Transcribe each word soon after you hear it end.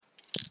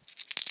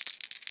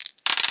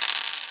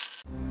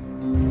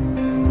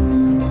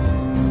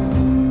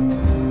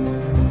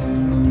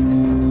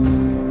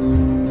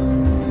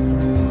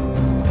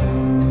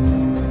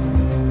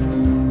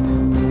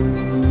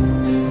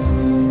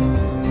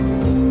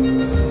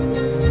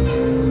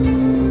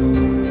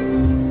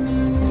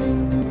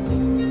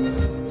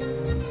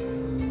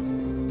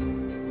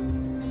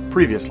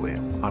Previously,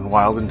 on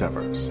Wild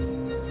Endeavors,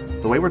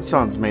 the Wayward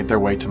Sons made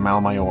their way to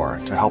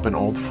Malmayor to help an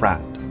old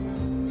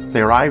friend. They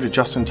arrived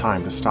just in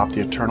time to stop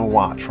the Eternal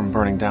Watch from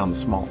burning down the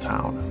small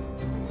town.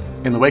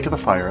 In the wake of the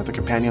fire, the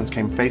companions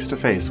came face to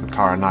face with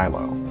Kara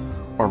Nilo,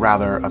 or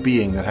rather, a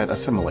being that had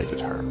assimilated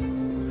her.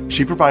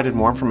 She provided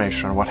more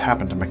information on what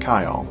happened to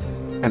Mikhail,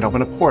 and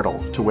opened a portal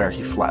to where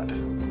he fled.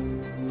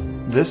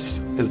 This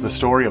is the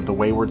story of the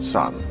Wayward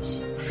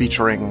Sons,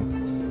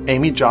 featuring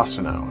Amy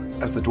Jostino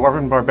as the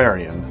Dwarven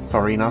Barbarian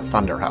Thorina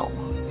Thunderhelm.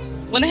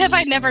 When have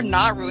I never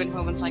not ruined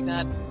moments like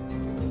that?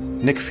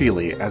 Nick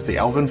Feely as the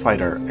Elven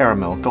Fighter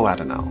Aramil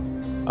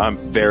Galadinel. I'm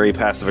very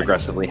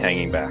passive-aggressively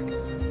hanging back.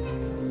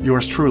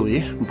 Yours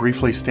truly,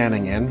 briefly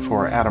standing in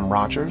for Adam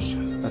Rogers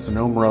as the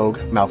Gnome Rogue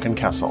Malkin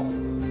Kessel.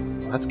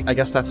 I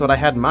guess that's what I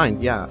had in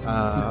mind, yeah.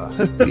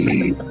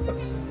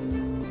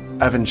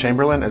 Evan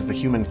Chamberlain as the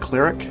Human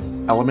Cleric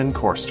Elliman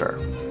Corster.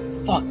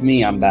 Fuck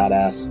me, I'm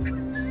badass.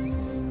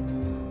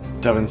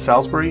 Devin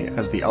Salisbury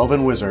as the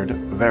Elven Wizard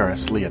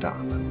Varys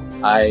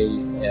Leodon. I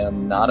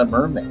am not a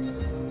mermaid.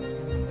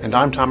 And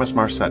I'm Thomas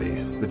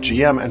Marsetti, the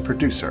GM and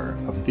producer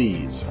of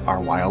These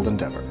Are Wild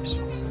Endeavors.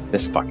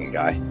 This fucking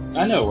guy.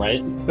 I know,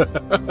 right?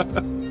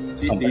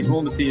 He's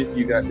willing to see if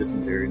you got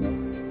dysentery now.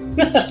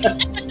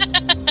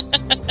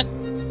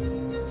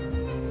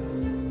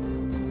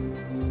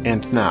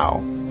 And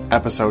now,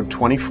 episode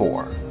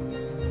 24,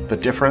 The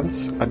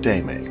Difference a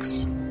Day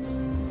Makes.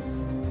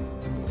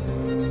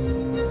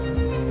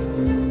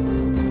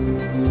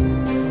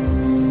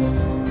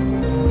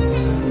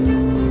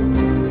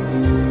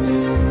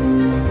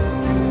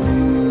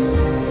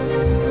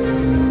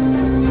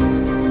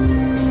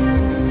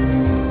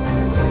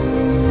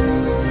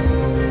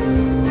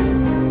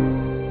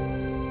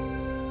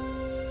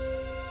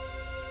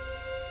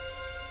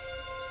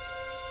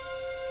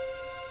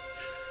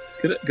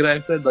 Could I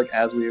have said, like,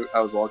 I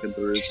was walking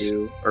through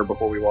too, or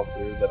before we walked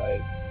through, that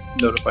I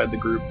notified the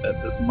group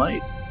that this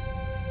might,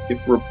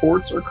 if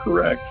reports are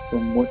correct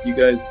from what you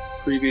guys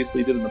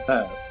previously did in the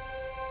past.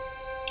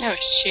 Oh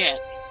shit.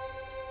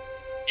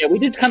 Yeah, we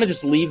did kind of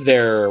just leave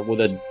there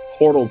with a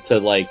portal to,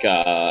 like,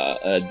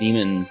 a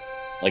demon,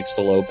 like,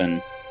 still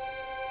open.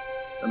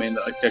 I mean,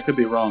 I could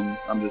be wrong.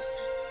 I'm just,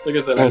 like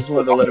I said, I just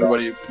wanted to let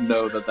everybody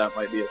know that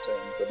might be a thing,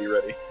 so be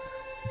ready.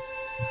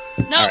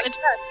 No, Right. it's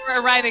not.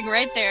 We're arriving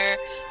right there.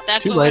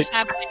 That's Too what was late.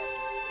 happening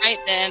right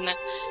then.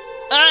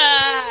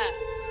 Ah!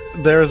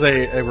 There's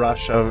a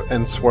rush of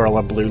and swirl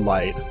of blue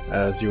light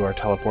as you are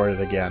teleported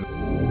again.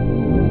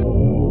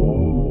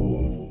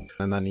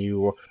 And then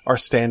you are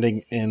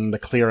standing in the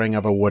clearing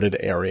of a wooded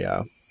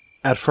area.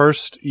 At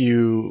first,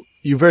 you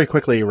very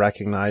quickly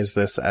recognize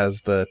this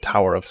as the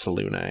Tower of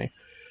Selûne.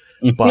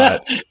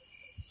 But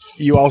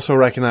you also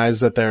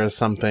recognize that there is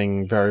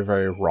something very,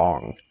 very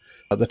wrong.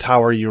 The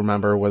tower, you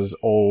remember, was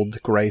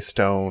old, gray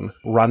stone,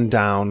 run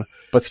down,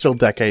 but still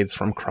decades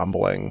from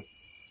crumbling.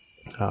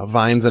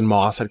 Vines and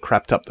moss had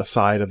crept up the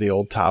side of the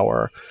old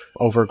tower,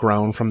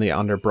 overgrown from the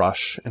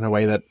underbrush in a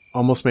way that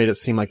almost made it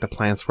seem like the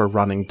plants were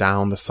running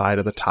down the side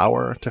of the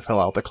tower to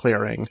fill out the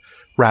clearing,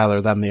 rather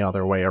than the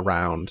other way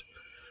around.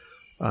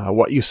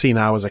 What you see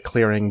now is a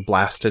clearing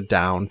blasted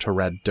down to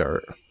red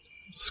dirt.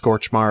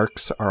 Scorch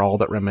marks are all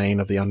that remain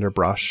of the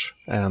underbrush,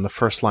 and the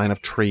first line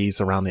of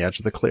trees around the edge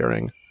of the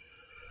clearing.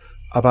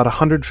 About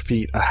 100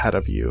 feet ahead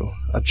of you,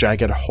 a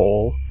jagged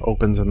hole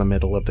opens in the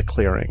middle of the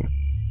clearing.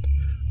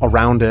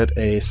 Around it,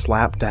 a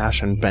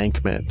slapdash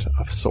embankment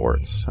of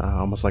sorts,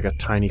 almost like a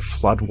tiny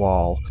flood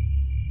wall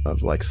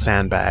of like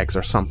sandbags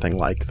or something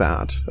like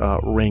that,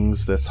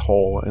 rings this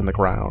hole in the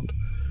ground.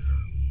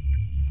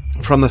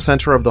 From the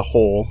center of the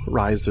hole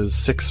rises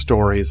 6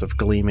 stories of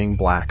gleaming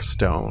black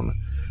stone.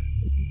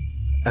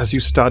 As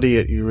you study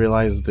it, you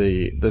realize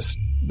the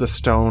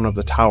stone of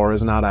the tower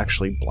is not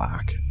actually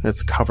black.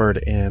 It's covered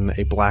in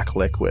a black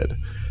liquid,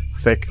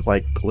 thick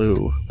like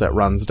glue, that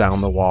runs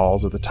down the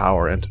walls of the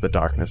tower into the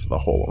darkness of the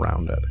hole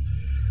around it.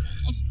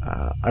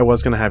 I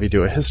was going to have you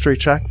do a history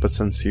check, but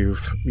since you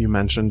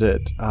mentioned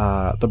it,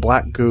 the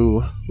black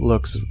goo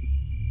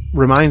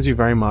reminds you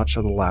very much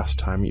of the last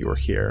time you were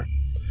here.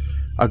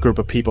 A group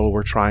of people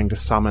were trying to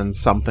summon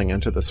something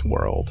into this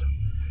world.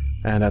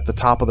 And at the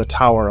top of the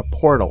tower, a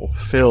portal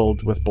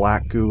filled with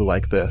black goo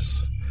like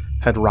this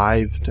had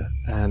writhed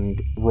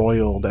and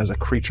roiled as a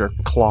creature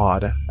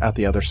clawed at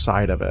the other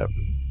side of it.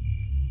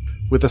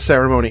 With the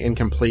ceremony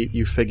incomplete,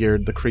 you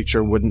figured the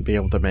creature wouldn't be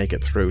able to make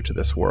it through to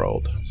this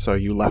world, so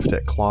you left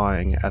it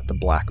clawing at the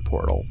black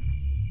portal.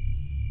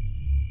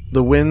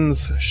 The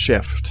winds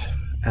shift,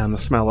 and the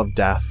smell of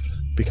death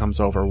becomes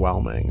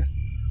overwhelming.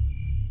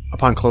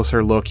 Upon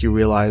closer look, you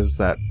realize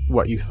that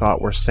what you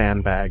thought were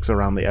sandbags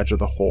around the edge of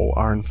the hole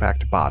are in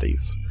fact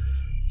bodies,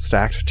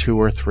 stacked 2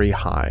 or 3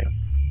 high.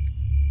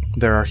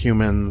 There are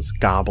humans,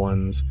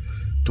 goblins,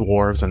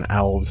 dwarves, and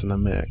elves in the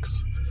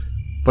mix,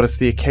 but it's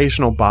the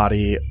occasional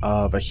body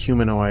of a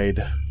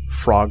humanoid,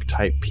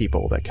 frog-type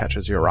people that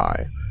catches your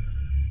eye.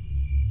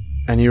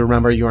 And you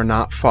remember you are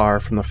not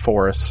far from the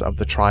forests of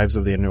the tribes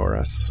of the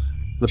Anuris,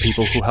 the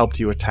people who helped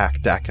you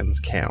attack Dakin's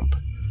camp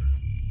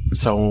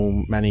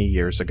so many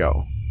years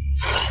ago.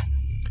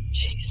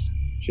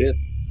 Shit.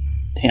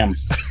 Damn.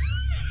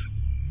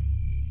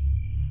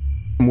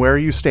 From where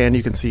you stand,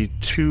 you can see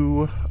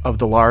two of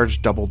the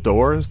large double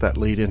doors that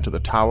lead into the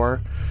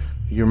tower.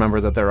 You remember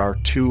that there are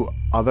two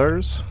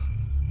others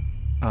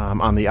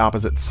on the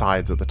opposite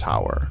sides of the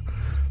tower.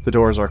 The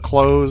doors are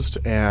closed,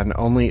 and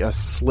only a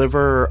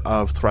sliver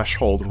of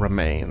threshold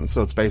remains.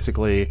 So it's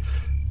basically,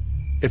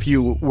 if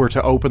you were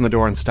to open the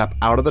door and step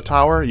out of the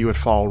tower, you would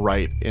fall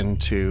right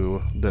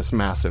into this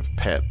massive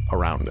pit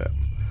around it.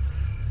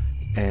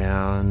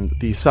 And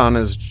the sun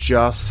is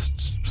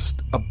just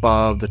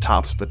above the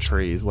tops of the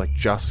trees, like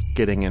just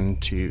getting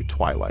into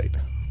twilight.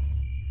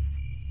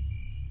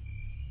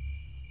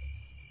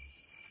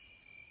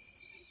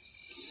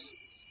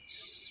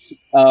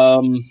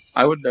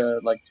 I would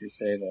like to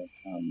say that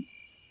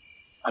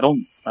I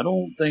don't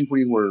think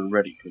we were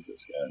ready for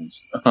this,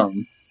 guys.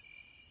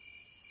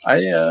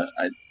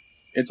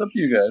 It's up to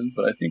you guys,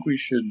 but I think we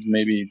should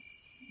maybe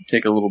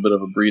take a little bit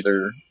of a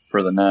breather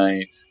for the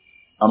night.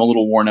 I'm a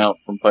little worn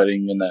out from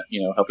fighting and that,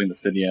 helping the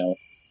city out.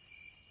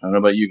 I don't know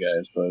about you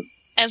guys, but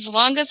As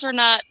long as we're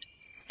not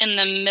in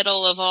the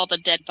middle of all the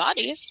dead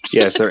bodies.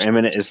 Yeah, is there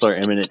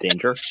imminent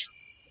danger?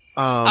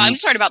 I'm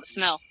sorry about the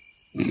smell.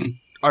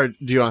 Do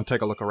you want to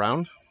take a look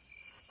around?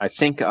 I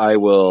think I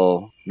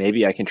will.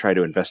 Maybe I can try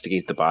to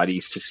investigate the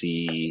bodies to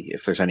see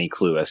if there's any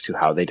clue as to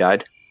how they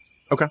died.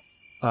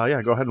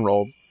 Yeah, go ahead and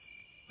roll.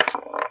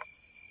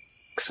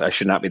 'Cause I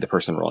should not be the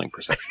person rolling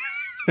perception.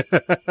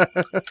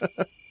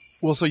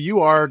 Well, so you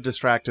are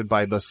distracted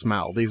by the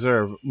smell.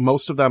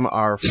 Most of them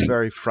are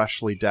very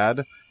freshly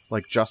dead,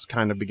 like just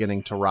kind of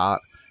beginning to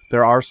rot.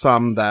 There are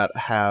some that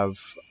have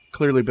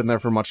clearly been there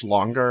for much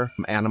longer.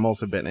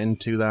 Animals have been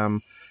into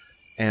them,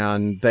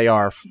 and they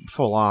are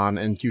full on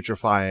and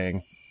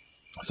putrefying.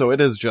 So it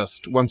is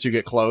just, once you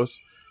get close,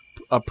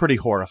 a pretty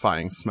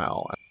horrifying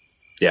smell.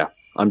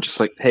 I'm just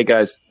like, hey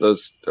guys,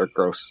 those are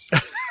gross.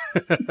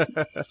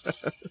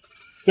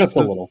 Just a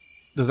little.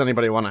 Does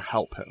anybody want to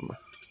help him?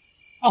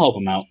 I'll help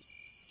him out.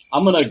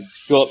 I'm gonna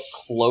go up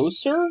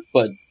closer,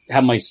 but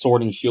have my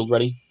sword and shield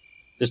ready,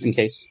 just in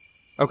case.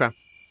 Okay.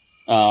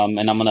 And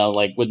I'm gonna,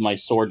 with my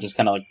sword, just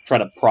kind of try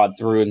to prod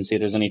through and see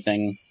if there's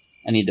anything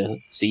I need to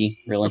see,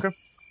 really. Okay.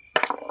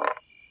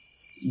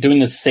 Doing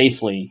this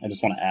safely, I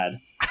just want to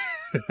add.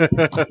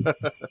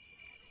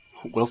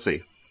 We'll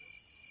see.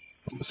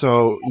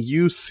 So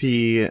you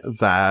see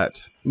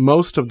that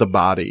most of the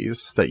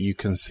bodies that you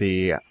can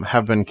see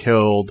have been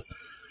killed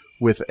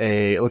with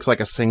it looks like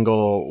a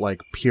single,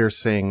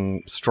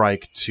 piercing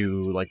strike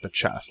to, the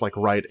chest,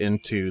 right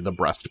into the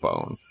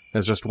breastbone.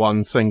 There's just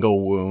one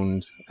single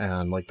wound,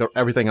 and,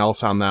 everything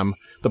else on them,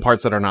 the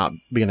parts that are not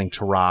beginning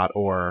to rot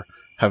or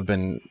have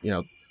been,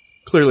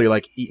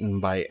 clearly,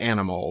 eaten by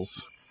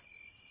animals.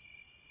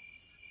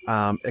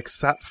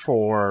 Except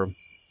for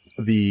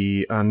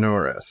the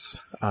Anuris.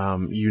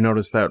 You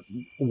notice that,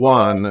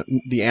 one,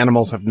 the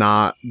animals have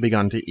not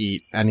begun to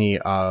eat any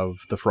of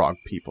the frog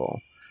people,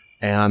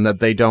 and that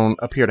they don't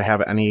appear to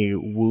have any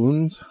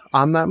wounds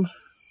on them,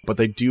 but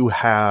they do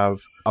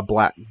have a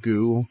black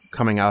goo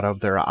coming out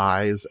of their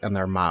eyes and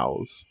their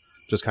mouths,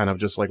 just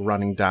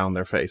running down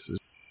their faces.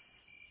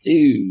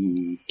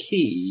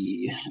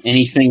 Okay.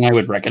 Anything I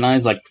would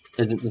recognize?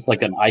 Is it just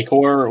an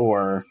ichor,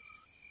 or...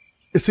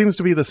 It seems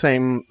to be the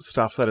same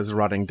stuff that is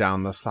running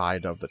down the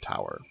side of the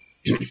tower.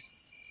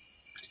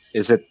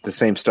 Is it the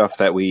same stuff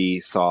that we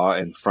saw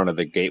in front of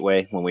the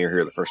gateway when we were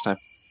here the first time?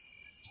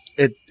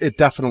 It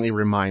definitely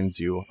reminds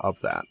you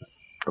of that.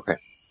 Okay.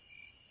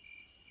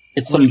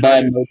 It's some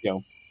bad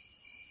mojo.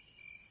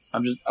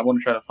 I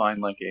want to try to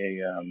find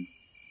a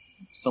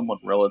somewhat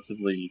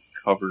relatively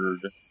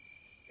covered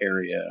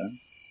area,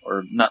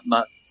 or not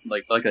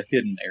like a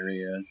hidden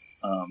area,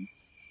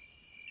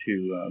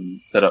 to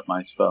set up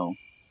my spell.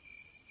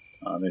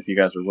 If you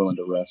guys are willing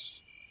to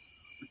rest.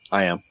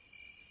 I am.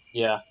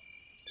 Yeah.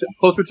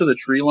 Closer to the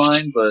tree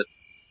line, but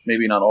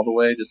maybe not all the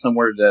way, just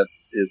somewhere that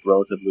is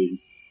relatively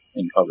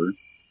in cover.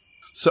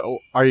 So,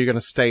 are you going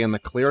to stay in the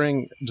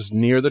clearing just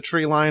near the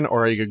tree line,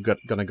 or are you going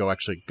to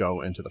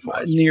go into the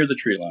forest? Near the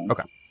tree line.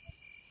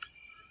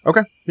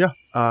 Okay, yeah.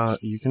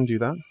 You can do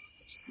that.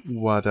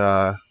 What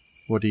are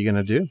you going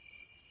to do?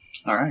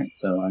 Alright,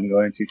 so I'm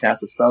going to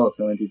cast a spell. It's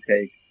going to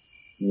take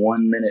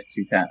 1 minute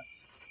to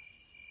cast.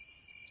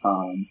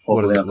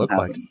 What does it look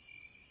like?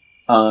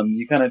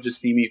 You kind of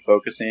just see me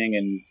focusing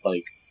and,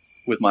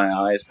 with my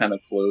eyes kind of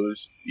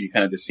closed, you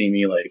kind of just see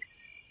me,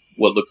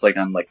 what looks like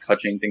I'm,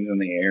 touching things in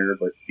the air,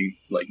 but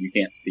you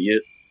can't see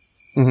it.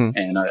 Mm-hmm.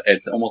 And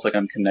it's almost like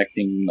I'm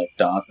connecting,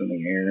 dots in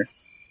the air.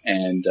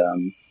 And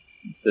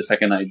the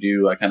second I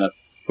do, I kind of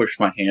push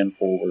my hand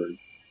forward,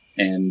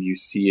 and you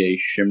see a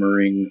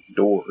shimmering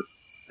door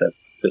that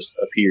just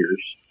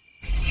appears.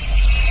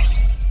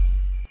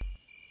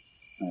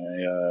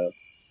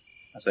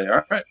 I say,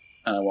 all right,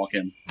 and I walk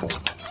in.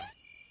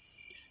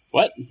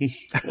 What?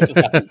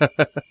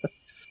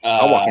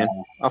 I'll walk in.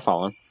 I'll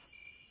follow him.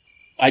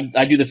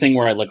 I do the thing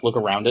where I look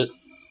around it,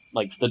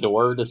 the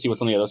door, to see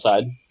what's on the other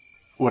side.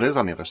 What is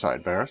on the other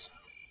side, Varys?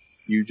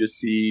 You just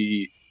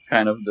see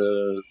kind of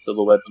the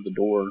silhouette of the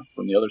door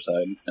from the other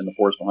side and the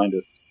forest behind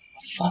it.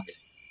 Fuck.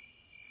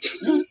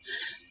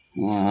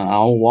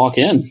 I'll walk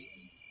in.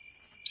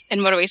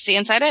 And what do we see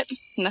inside it?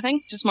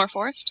 Nothing? Just more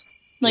forest?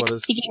 Like, What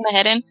is- peeking my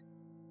head in?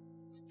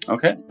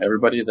 Okay,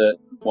 everybody that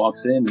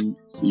walks in,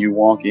 you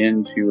walk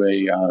into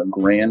a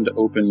grand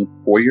open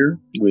foyer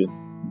with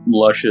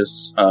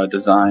luscious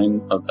design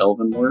of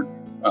elven work,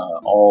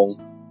 all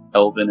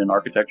elven in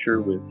architecture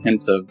with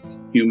hints of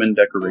human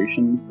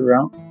decorations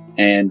throughout.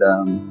 And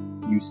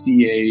you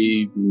see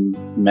a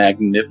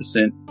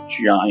magnificent,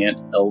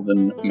 giant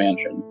elven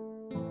mansion.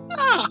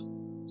 Oh,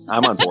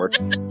 I'm on board.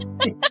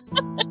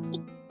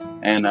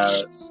 And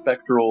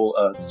spectral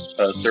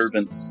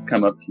servants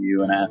come up to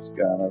you and ask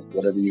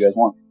whatever you guys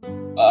want.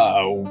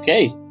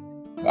 Okay.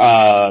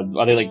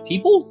 Are they like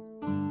people?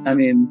 I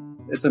mean,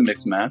 it's a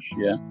mixed match,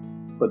 yeah.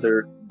 But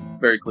they're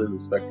very clearly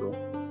spectral.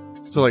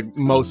 So, like,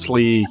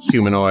 mostly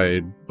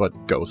humanoid, but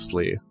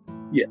ghostly.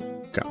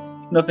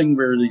 Nothing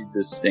really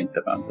distinct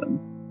about them.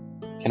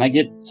 Can I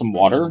get some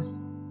water?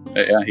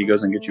 Yeah, he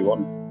goes and gets you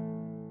water.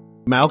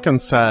 Malkin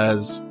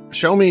says,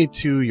 "Show me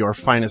to your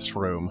finest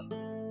room."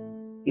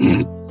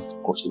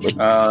 Of course he would.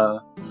 I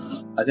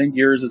think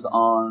yours is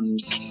on...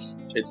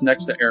 It's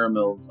next to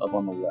Aramil's up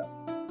on the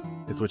left.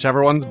 It's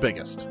whichever one's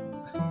biggest.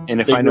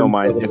 And if Big I know room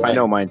mine, further if I away.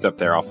 know mine's up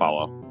there, I'll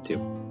follow too.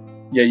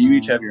 Yeah, you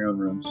each have your own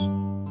rooms.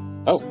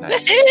 Oh,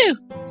 Nice.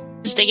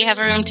 woohoo! Does Diggy have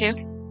a room too?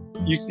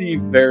 You see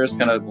Varys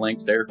kind of blank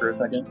stare for a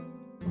second.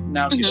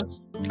 Now she Mhm.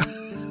 does.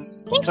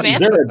 Thanks, is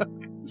man.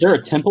 is there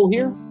a temple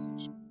here?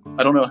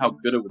 I don't know how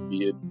good it would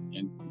be. It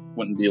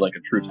wouldn't be like a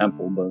true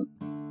temple, but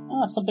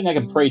Something I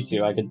can pray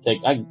to. I could take.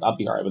 I'll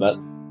be alright with that.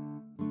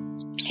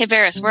 Hey,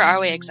 Varys, where are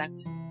we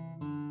exactly?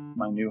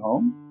 my new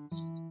home?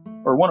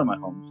 Or one of my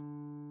homes.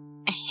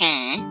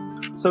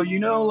 Uh-huh. So you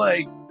know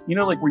like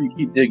where you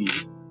keep Diggy,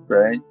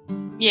 right?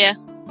 Yeah.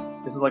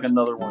 This is like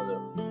another one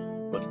of those.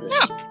 But big.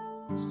 No.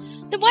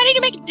 Then why did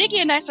you make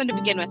Diggy a nice one to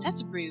begin with?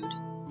 That's rude.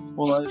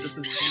 Well, this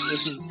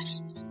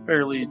is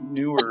fairly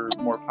newer,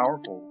 more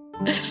powerful.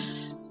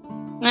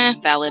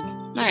 Valid.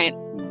 Alright.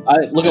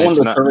 I look at one of It's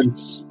the not-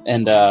 servants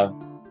and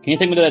can you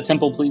take me to that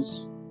temple,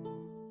 please?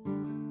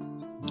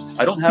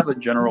 I don't have a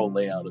general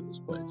layout of this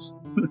place.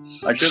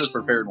 I should have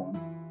prepared one,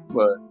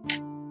 but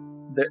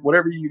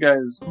whatever you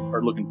guys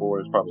are looking for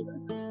is probably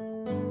there.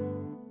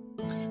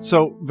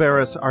 So,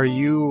 Varys,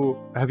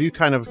 have you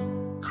kind of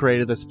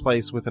created this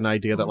place with an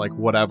idea that, like,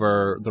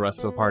 whatever the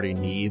rest of the party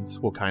needs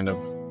will kind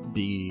of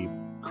be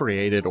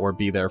created or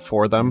be there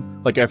for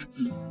them? Like, if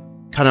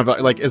kind of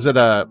like, is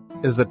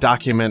the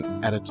document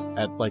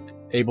like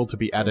able to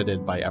be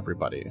edited by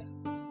everybody,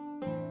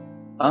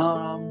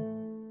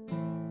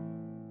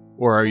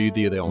 or are you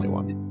the only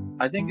one?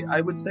 I think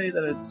I would say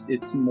that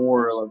it's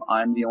more of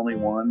I'm the only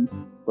one,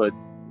 but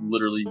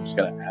literally you just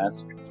gotta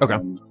ask. Okay.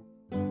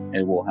 And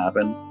it will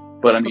happen.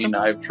 But I mean,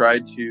 I've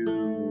tried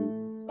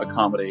to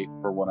accommodate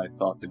for what I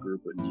thought the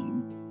group would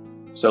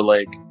need. So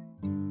like,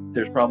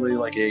 there's probably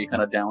like a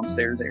kind of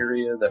downstairs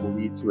area that will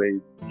lead to a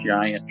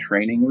giant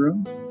training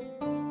room.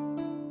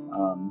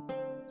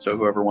 So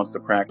whoever wants to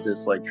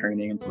practice like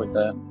training and stuff like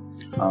that.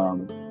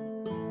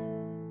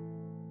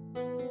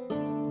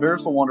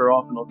 Varys will wander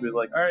off and he'll be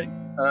like, all right,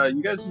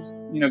 you guys just,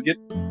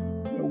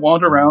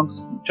 wander around,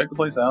 check the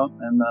place out,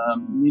 and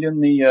meet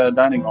in the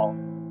dining hall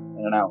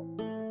in an hour.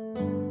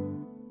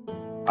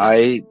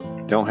 I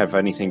don't have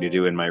anything to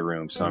do in my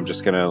room, so I'm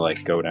just gonna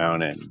like go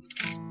down and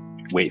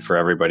wait for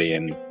everybody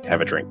and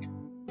have a drink.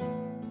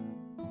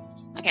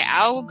 Okay,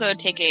 I'll go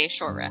take a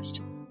short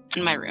rest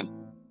in my room.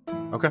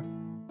 Okay.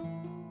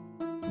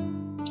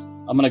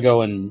 I'm gonna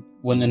go and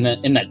when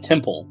in that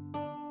temple,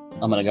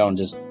 I'm gonna go and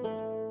just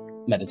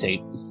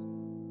meditate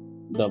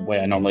the way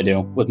I normally do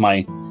with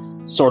my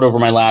sword over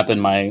my lap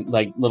and my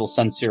like little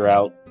censer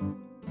out,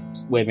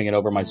 just waving it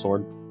over my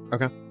sword.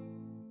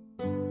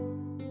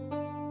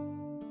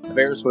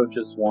 Varys would have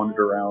just wandered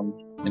around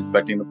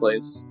inspecting the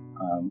place,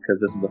 because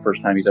this is the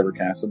first time he's ever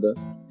casted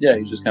this. Yeah,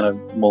 he's just kind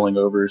of mulling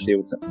over, see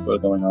what's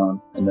going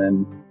on, and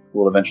then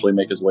will eventually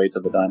make his way to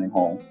the dining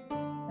hall.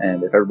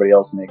 And if everybody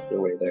else makes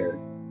their way there,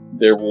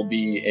 there will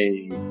be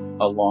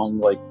a long,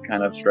 like,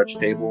 kind of stretch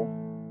table.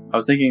 I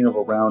was thinking of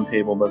a round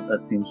table, but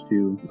that seems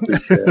too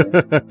cliche.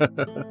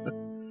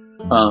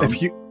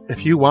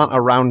 If you want a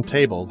round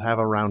table, have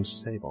a round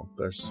table.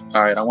 There's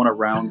Alright, I want a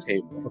round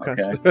table,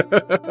 okay?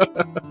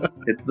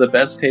 It's the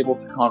best table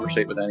to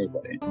conversate with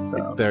anybody.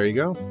 So. There you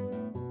go.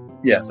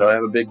 Yeah, so I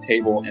have a big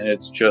table and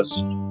it's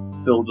just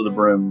filled to the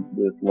brim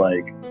with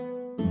like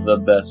the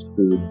best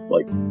food,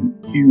 like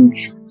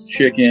huge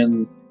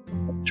chicken,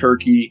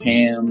 turkey,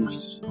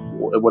 hams,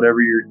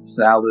 whatever your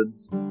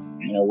salads,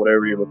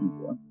 whatever you're looking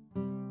for.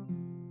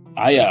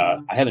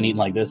 I haven't eaten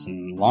like this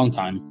in a long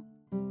time.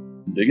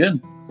 Dig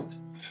in.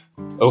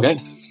 Okay.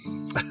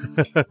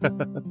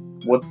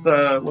 What's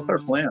our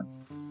plan?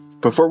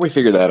 Before we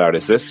figure that out,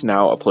 is this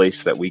now a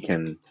place that we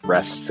can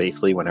rest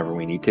safely whenever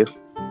we need to?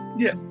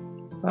 Yeah.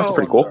 That's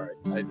pretty cool.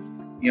 Sorry.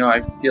 I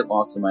get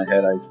lost in my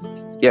head. I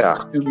Yeah.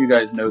 assume you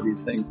guys know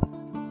these things.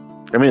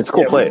 I mean, it's a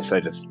cool Yeah, place. I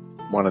just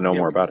want to know Yeah.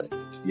 more about it.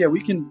 we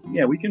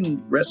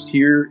can rest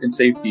here in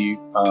safety.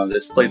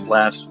 This place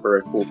lasts for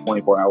a full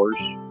 24 hours,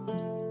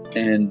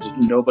 and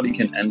nobody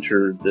can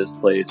enter this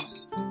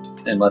place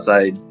unless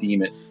I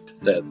deem it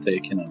that they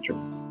can enter.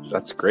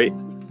 That's great.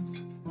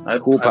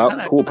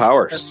 Cool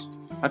powers.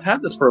 I've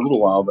had this for a little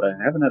while, but I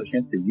haven't had a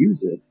chance to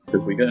use it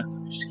because we gotta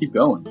just keep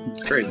going.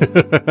 It's crazy.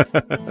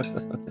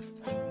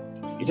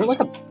 Is there like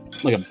a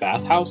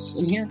bathhouse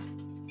in here?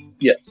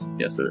 Yes,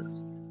 there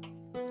is.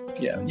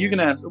 Yeah, you can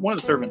ask. One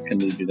of the servants can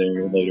lead you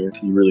there later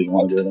if you really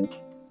want to go there.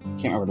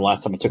 Can't remember the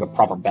last time I took a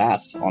proper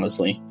bath,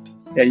 honestly.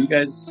 Yeah, you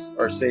guys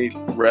are safe.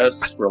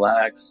 Rest,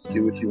 relax,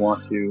 do what you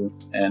want to,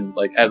 and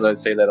like as I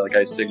say that, like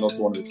I signal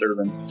to one of the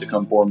servants to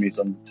come pour me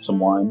some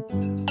wine.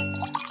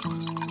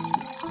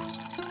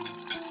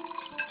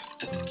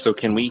 So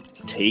can we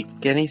take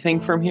anything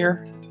from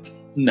here?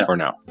 No, Or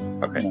no?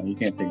 okay, no, you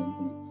can't take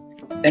anything.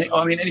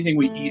 Anything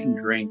we eat and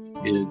drink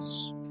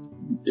it's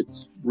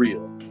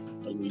real.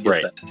 Like, we get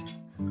Right. that.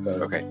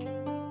 So, Okay.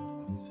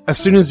 As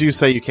soon as you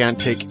say you can't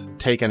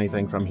take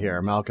anything from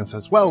here, Malkin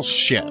says, "Well,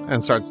 shit,"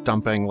 and starts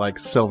dumping like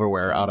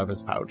silverware out of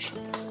his pouch.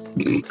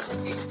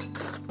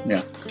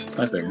 yeah,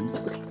 I figured.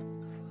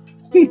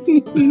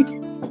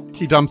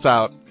 He dumps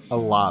out a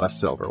lot of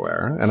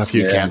silverware and a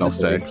few Yeah,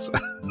 candlesticks.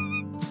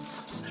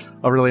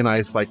 A really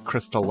nice, like,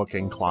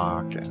 crystal-looking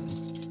clock. And...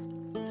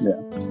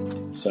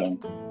 So,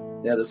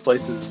 yeah, this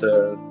place is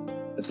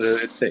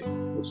it's safe.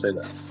 We'll say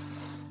that.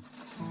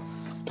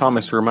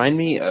 Thomas, remind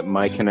me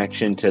my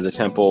connection to the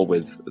temple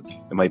it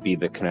might be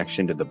the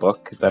connection to the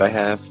book that I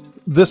have.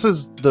 This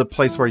is the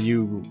place where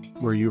you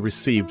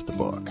received the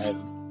book.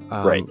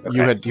 Right.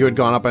 Okay. You had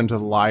gone up into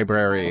the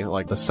library,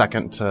 like the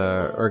second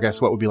to, or I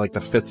guess what would be like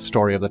the fifth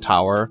story of the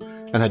tower,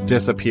 and had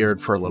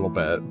disappeared for a little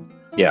bit.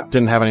 Yeah.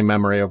 Didn't have any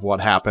memory of what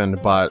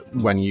happened, but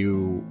when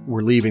you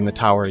were leaving the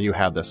tower, you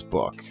had this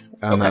book.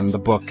 And then the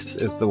book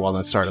is the one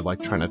that started like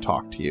trying to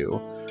talk to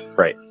you.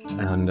 Right.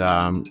 And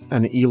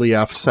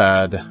Elief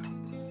said,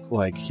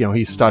 like,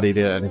 he studied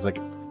it and he's like,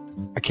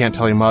 I can't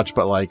tell you much,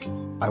 but like,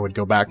 I would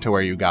go back to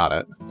where you got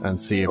it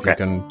and see if you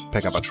can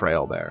pick up a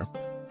trail there.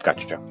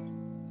 Gotcha, Joe.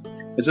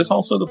 Is this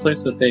also the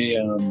place that they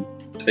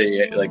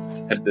like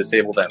had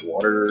disabled that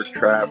water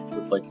trap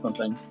with like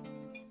something?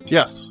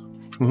 Yes.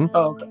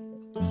 Oh, okay.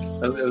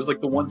 It was like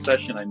the one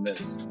session I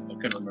missed. I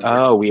couldn't remember.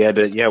 Oh, we had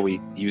to. Yeah,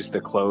 we used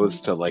the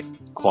clothes to like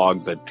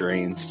clog the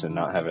drains to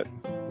not have it.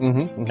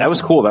 Mm-hmm. That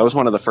was cool. That was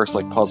one of the first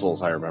like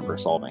puzzles I remember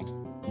solving.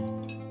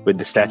 With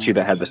the statue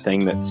that had the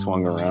thing that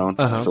swung around,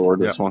 the sword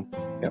that swung.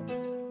 Yep.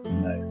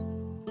 Nice.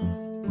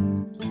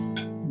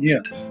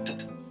 Yeah.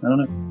 I don't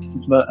know.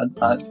 It's about.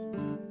 I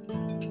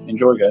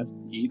enjoy, guys.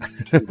 Eat.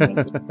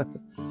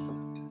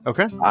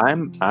 Okay.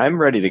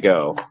 I'm ready to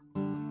go.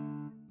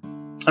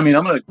 I mean,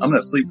 I'm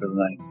gonna sleep for the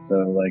night. So,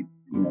 like,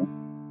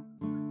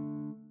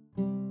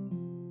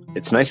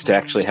 It's nice to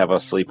actually have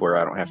us sleep where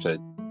I don't have to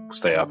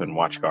stay up and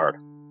watch guard.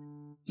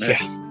 Yeah.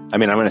 I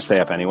mean, I'm going to stay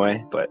up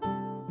anyway, but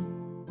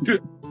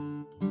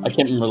I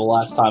can't remember the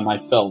last time I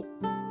felt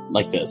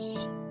like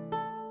this.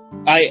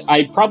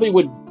 I probably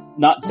would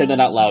not say that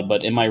out loud,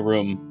 but in my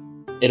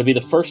room, it'll be the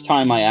first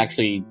time I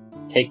actually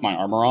take my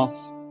armor off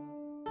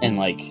and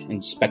like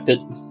inspect it,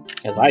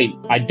 because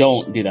I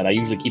don't do that. I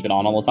usually keep it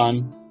on all the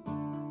time.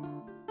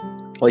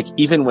 like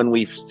even when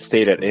we've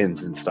stayed at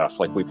inns and stuff,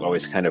 like we've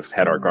always kind of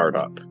had our guard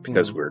up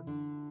because we're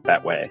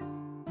that way.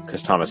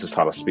 Because Thomas has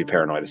taught us to be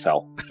paranoid as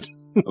hell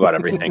about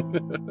everything.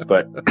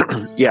 But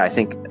yeah, I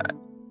think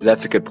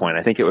that's a good point.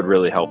 I think it would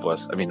really help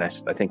us. I mean, I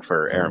think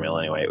for Aramil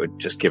anyway, it would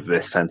just give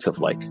this sense of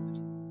like,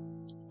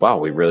 wow,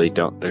 we really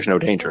don't, there's no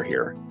danger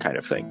here kind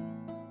of thing.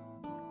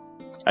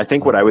 I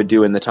think what I would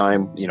do in the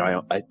time, you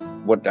know, I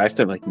have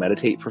to like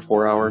meditate for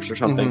 4 hours or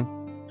something. Mm-hmm.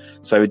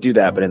 So I would do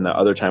that, but in the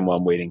other time while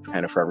I'm waiting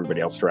kind of for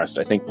everybody else to rest,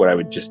 I think what I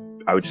would just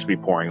be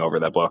poring over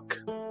that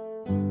book.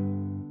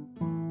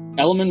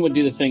 Elliman would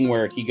do the thing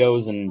where he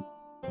goes and,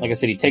 like I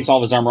said, he takes all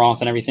of his armor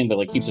off and everything, but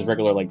like keeps his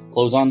regular like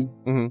clothes on.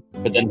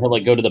 Mm-hmm. But then he'll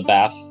like go to the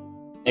bath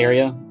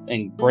area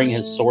and bring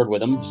his sword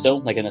with him still,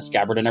 like in a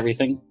scabbard and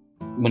everything.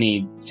 When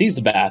he sees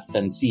the bath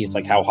and sees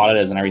like how hot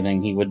it is and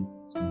everything, he would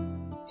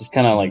just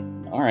kind of like,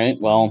 all right,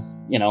 well,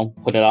 you know,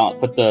 put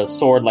the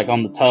sword like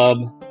on the tub,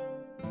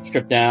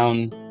 strip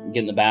down, get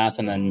in the bath,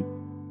 and then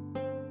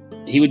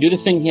he would do the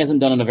thing he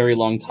hasn't done in a very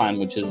long time,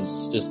 which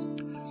is just...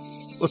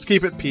 Let's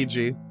keep it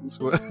PG.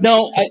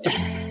 No,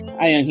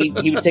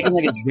 he would take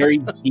like a very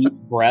deep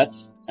breath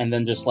and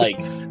then just like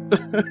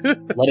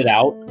let it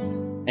out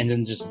and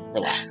then just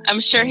relax. I'm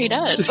sure he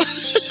does.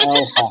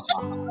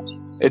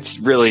 It's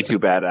really too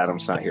bad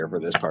Adam's not here for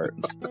this part.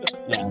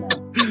 Yeah, I know.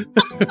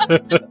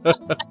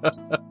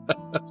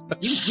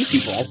 You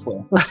people, I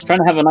swear. I'm trying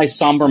to have a nice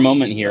somber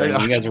moment here, and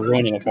you guys are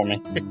ruining it for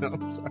me.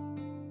 I'm sorry.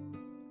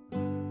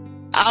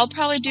 I'll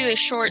probably do a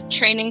short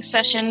training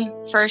session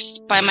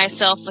first by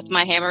myself with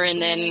my hammer,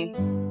 and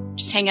then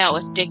just hang out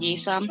with Diggy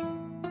some.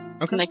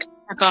 Okay. And, like,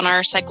 work on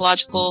our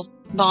psychological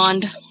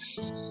bond.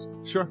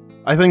 Sure.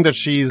 I think that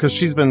because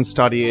she's been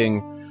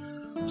studying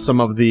some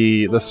of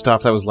the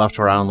stuff that was left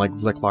around, like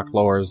Vliklock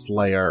Lore's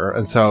lair.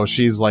 And so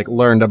she's, like,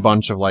 learned a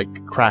bunch of,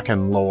 like,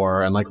 Kraken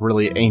lore and, like,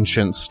 really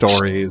ancient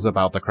stories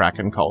about the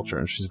Kraken culture.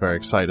 And she's very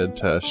excited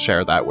to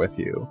share that with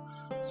you.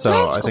 So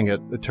That's I think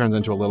it turns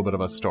into a little bit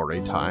of a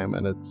story time.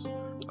 And it's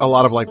a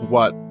lot of, like,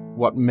 what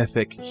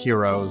mythic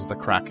heroes the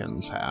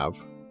Krakens have.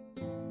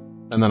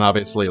 And then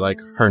obviously, like,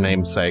 her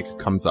namesake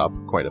comes up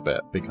quite a bit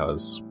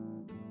because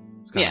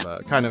it's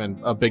kind of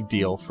a big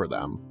deal for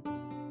them.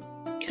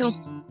 Cool.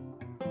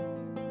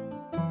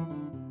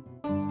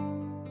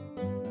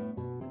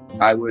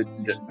 I would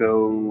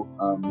go.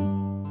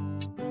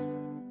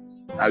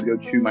 I would go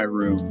to my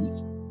room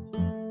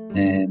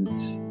and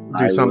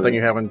Do something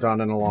you haven't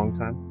done in a long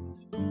time.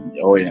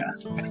 Oh yeah,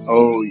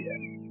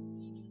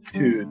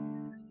 dude.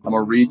 I'm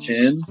gonna reach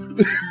in.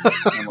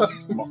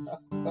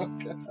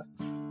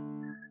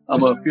 I'm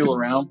gonna feel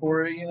around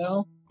for it, you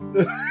know,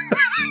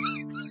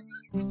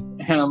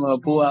 and I'm gonna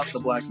pull out the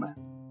black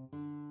mask,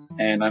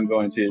 and I'm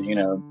going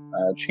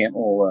to,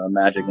 channel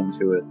magic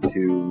into it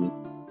to,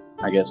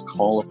 I guess,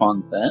 call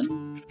upon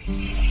Ben.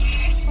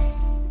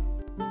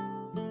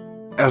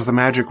 As the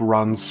magic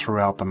runs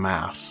throughout the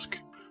mask,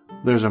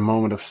 there's a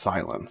moment of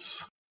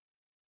silence.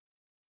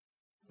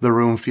 The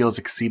room feels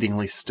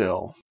exceedingly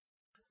still,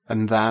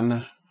 and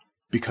then,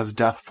 because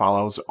death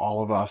follows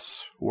all of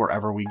us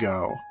wherever we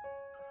go,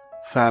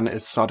 Fen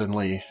is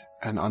suddenly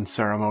and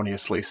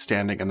unceremoniously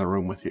standing in the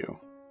room with you.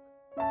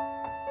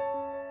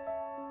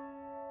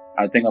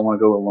 I think I want to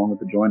go along with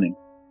the joining.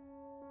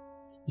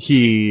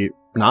 He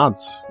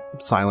nods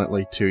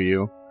silently to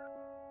you.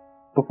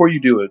 Before you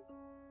do it,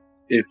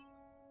 if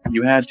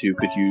you had to,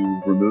 could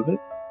you remove it?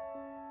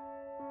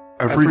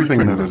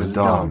 Everything that is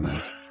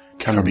done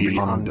can be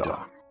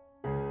undone.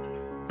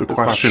 The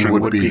question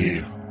would be,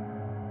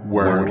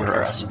 where would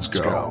her essence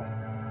go?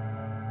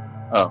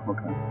 Oh,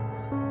 okay.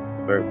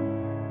 Very well.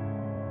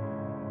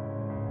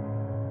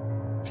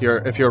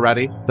 If you're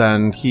ready,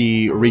 then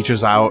he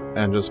reaches out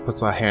and just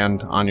puts a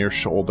hand on your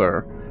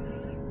shoulder,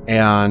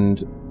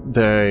 and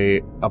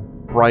a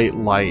bright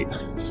light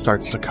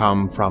starts to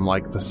come from,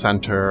 like, the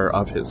center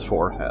of his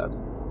forehead,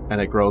 and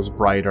it grows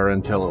brighter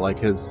until it,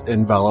 like,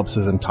 envelops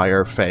his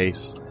entire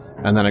face,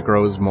 and then it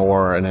grows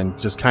more, and then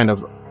just kind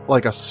of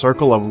like a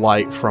circle of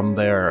light from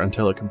there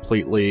until it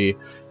completely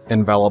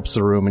envelops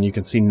the room, and you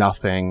can see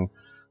nothing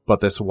but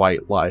this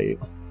white light.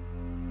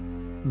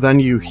 Then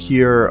you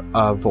hear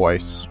a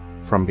voice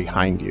from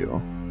behind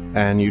you,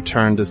 and you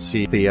turn to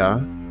see Thea.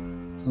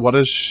 What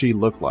does she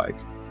look like?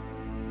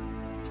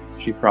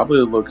 She probably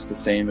looks the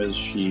same as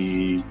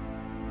she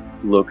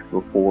looked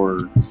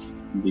before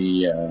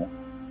the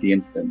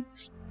incident.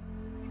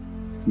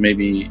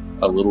 Maybe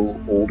a little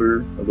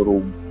older, a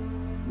little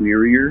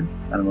wearier.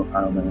 I don't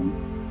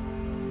know.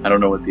 I don't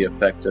know what the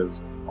effect of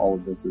all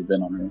of this has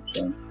been on her.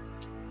 So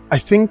I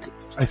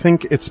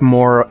think it's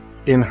more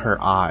in her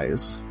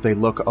eyes. They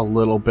look a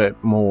little bit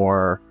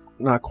more,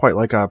 not quite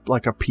like a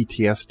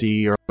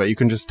PTSD, but you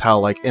can just tell,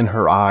 like, in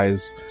her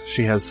eyes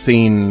she has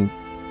seen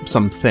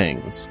some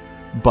things.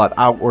 But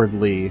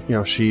outwardly,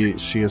 she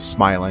is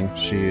smiling.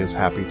 She is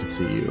happy to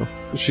see you.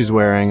 She's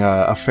wearing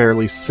a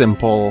fairly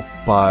simple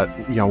but,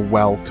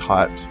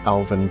 well-cut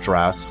elven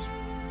dress.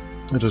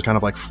 It just kind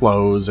of, like,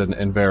 flows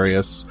in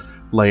various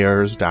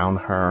layers down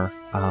her.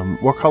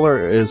 What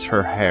color is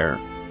her hair?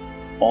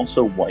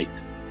 Also white.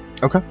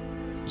 Okay.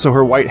 So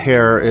her white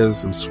hair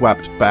is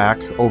swept back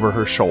over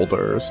her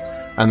shoulders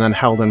and then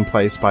held in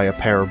place by a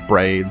pair of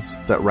braids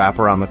that wrap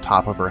around the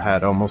top of her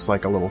head, almost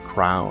like a little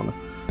crown.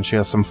 And she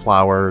has some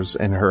flowers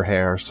in her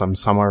hair, some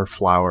summer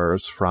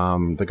flowers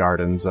from the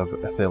gardens of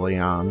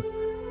Ithilien.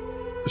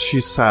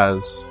 She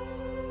says,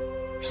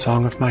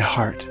 "Song of my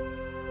heart,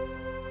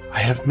 I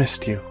have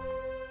missed you."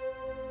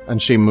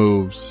 And she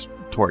moves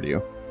toward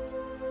you.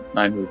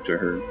 I move to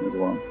her as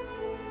well.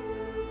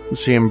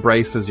 She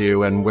embraces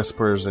you and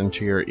whispers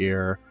into your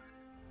ear,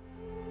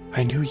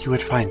 "I knew you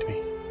would find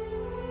me.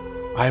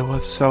 I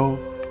was so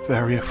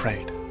very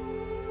afraid,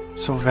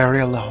 so very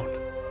alone.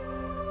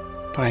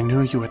 But I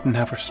knew you would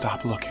never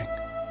stop looking."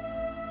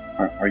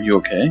 Are you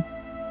okay?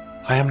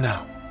 I am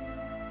now.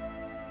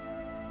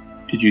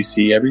 Did you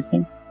see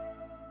everything?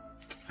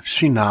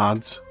 She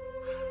nods.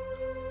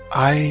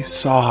 I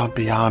saw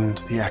beyond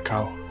the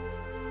echo,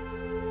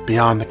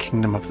 beyond the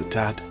kingdom of the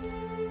dead.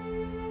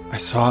 I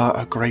saw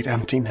a great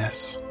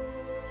emptiness,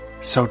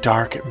 so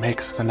dark it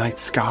makes the night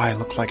sky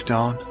look like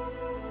dawn.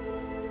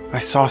 I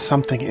saw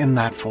something in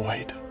that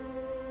void,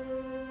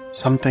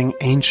 something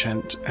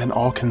ancient and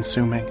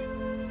all-consuming.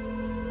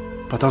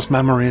 But those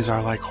memories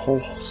are like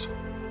holes.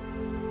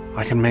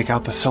 I can make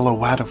out the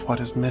silhouette of what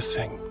is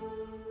missing,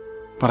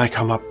 but I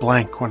come up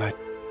blank when I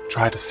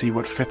try to see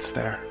what fits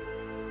there.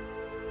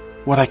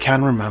 What I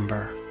can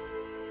remember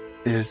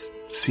is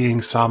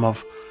seeing some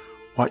of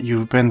what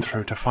you've been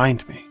through to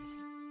find me.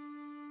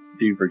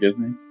 Do you forgive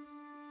me?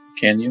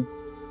 Can you?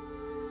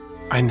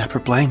 I never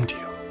blamed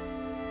you.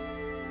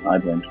 I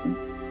blamed me.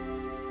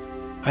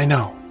 I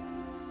know.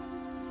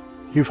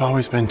 You've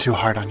always been too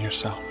hard on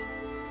yourself.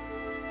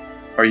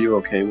 Are you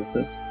okay with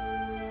this?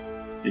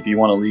 If you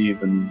want to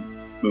leave and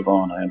move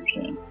on. I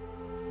understand.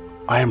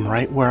 I am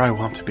right where I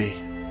want to be.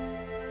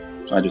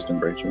 I just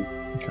embrace you.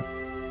 Okay.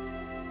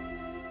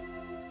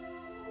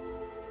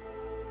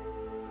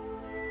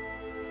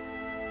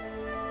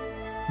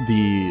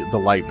 The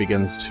light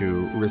begins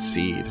to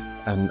recede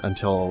and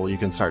until you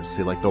can start to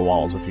see like the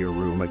walls of your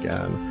room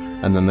again,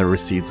 and then there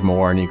recedes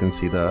more and you can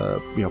see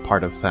the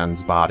part of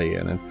Then's body,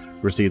 and it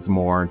recedes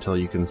more until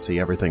you can see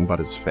everything but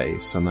his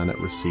face, and then it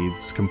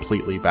recedes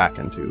completely back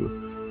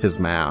into his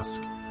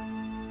mask.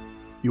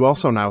 You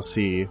also now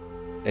see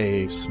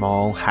a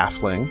small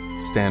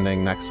halfling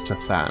standing next to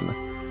Then,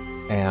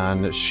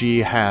 and she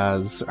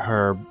has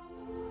her,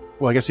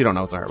 well, I guess you don't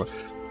know it's her, but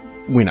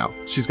we know.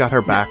 She's got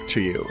her back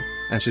to you,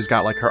 and she's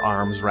got like her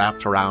arms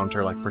wrapped around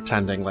her, like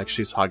pretending like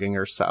she's hugging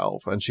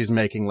herself, and she's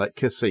making like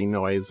kissing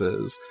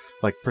noises,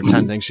 like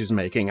pretending she's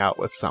making out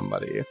with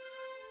somebody.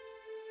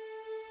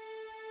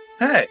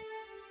 Hey!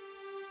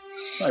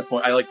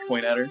 I like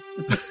point at her.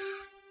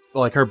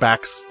 Like her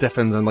back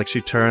stiffens and like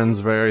she turns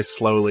very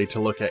slowly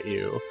to look at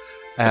you,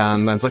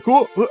 and then it's like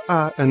whoa,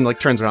 and like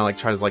turns around, like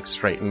tries to like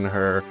straighten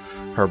her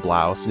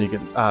blouse, and you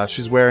can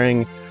she's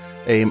wearing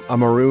a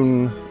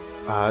maroon.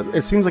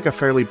 It seems like a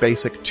fairly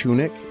basic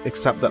tunic,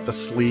 except that the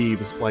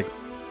sleeves like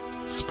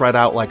spread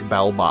out like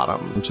bell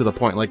bottoms to the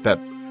point like that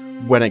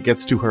when it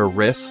gets to her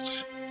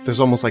wrist, there's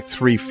almost like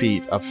 3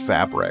 feet of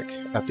fabric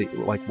at the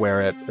like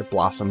where it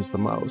blossoms the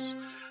most.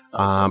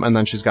 And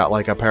then she's got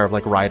like a pair of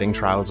like riding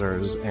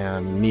trousers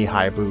and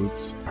knee-high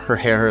boots. Her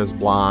hair is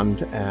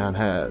blonde and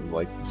had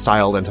like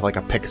styled into like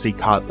a pixie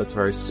cut that's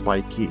very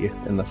spiky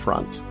in the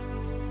front.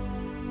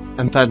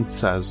 And then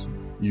says,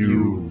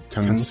 "You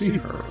can see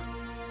her."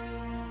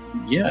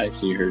 Yeah, I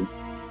see her.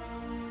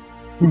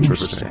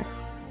 Interesting.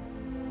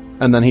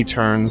 And then he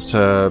turns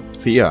to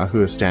Thea,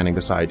 who is standing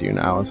beside you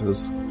now, and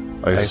says,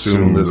 I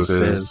assume this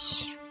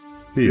is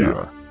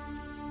Thea.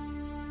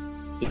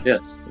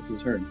 Yes, this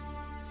is her.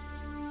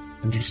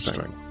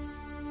 Interesting.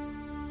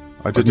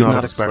 I did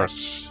not expect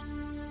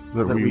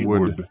that we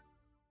would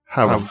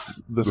have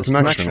this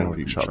connection with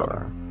each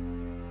other.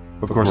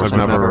 Of course, I've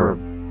never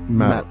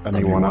met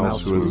anyone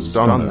else who has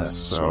done this,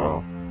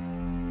 so...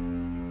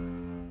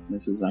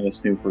 This is, I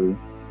guess, new for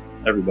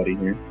everybody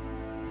here.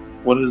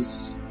 What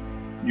is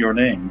your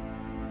name,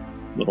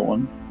 little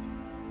one?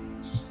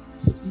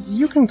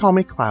 You can call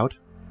me Cloud.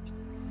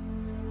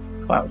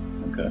 Cloud,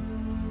 okay.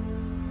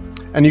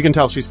 And you can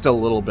tell she's still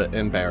a little bit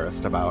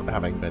embarrassed about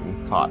having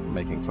been caught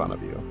making fun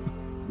of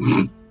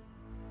you.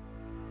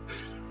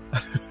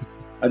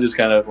 I just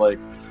kind of, like,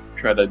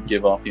 try to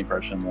give off the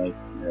impression, like,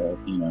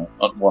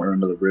 water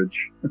under the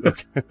bridge.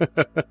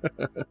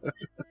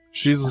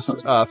 She's,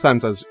 Then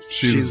says,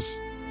 she's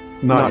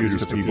not used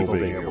to people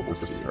being able to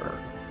see her.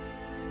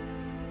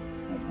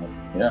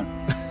 Yeah,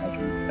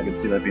 I can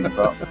see that being a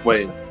problem.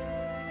 Wait,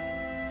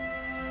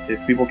 if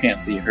people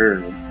can't see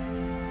her,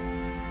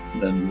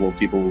 then will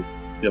people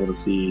be able to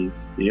see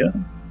Thea?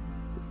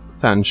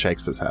 Then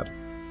shakes his head.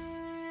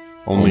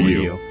 Only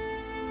you.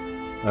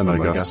 And I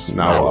guess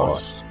now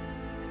us.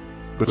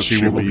 But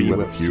she will be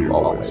with you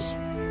always.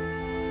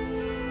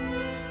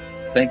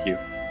 Thank you.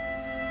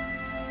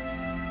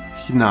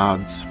 He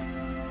nods.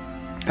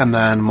 And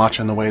then, much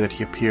in the way that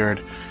he appeared,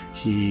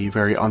 he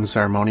very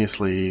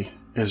unceremoniously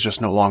is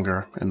just no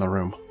longer in the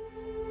room.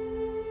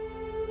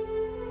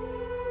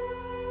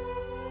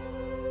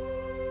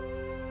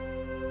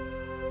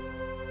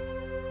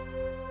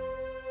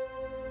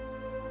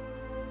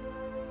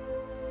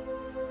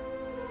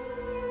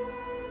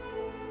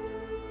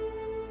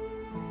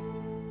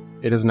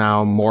 It is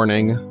now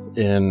morning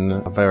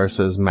in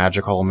Varys'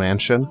 magical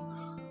mansion.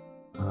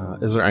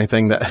 Is there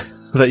anything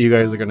that you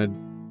guys are going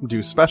to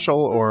do special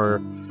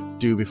or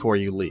do before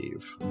you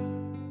leave?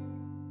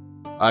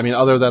 I mean,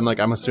 other than, like,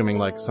 I'm assuming,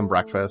 like, some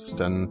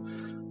breakfast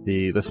and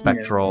the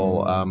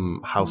spectral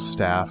house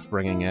staff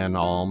bringing in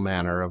all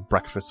manner of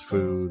breakfast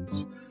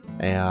foods.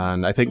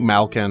 And I think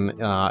Malkin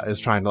is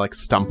trying to, like,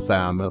 stump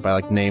them by,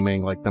 like,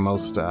 naming, like, the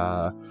most,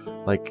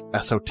 like,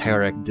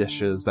 esoteric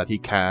dishes that he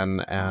can.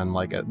 And,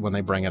 like, when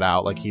they bring it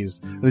out, like,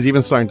 he's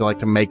even starting to, like,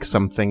 to make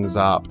some things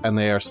up. And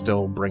they are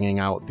still bringing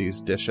out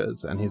these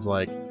dishes. And he's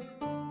like,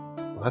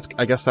 well,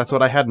 I guess that's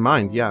what I had in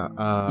mind, yeah.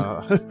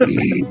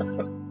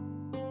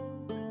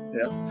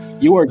 Yeah.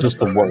 You are just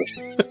the worst.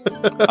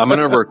 I'm going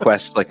to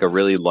request like a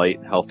really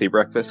light, healthy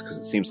breakfast because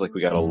it seems like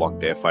we got a long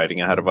day of fighting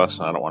ahead of us,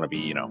 and I don't want to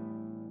be,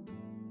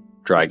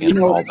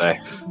 dragging all day.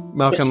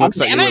 Malcolm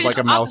looks at you with like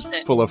a opposite.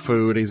 mouthful of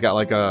food. He's got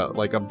like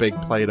a big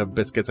plate of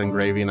biscuits and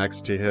gravy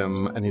next to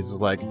him, and he's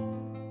just like,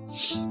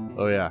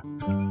 oh yeah.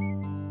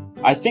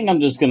 I think I'm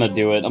just gonna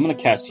do it. I'm gonna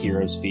cast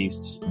Hero's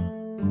Feast.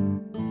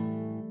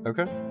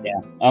 Okay. Yeah,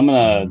 I'm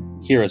gonna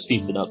Hero's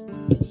Feast it up.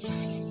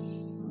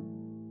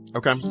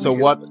 Okay. So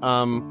what?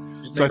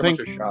 So I think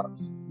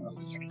shots.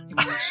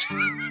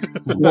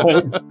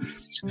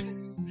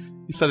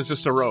 he said it's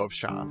just a row of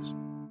shots.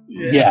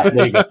 Yeah,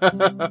 there you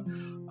go.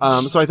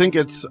 So I think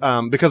it's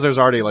because there's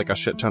already like a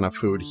shit ton of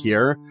food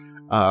here.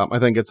 I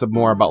think it's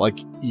more about like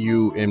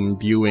you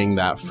imbuing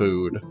that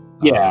food.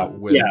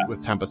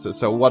 With Tempests.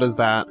 So what is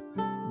that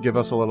give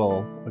us a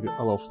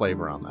little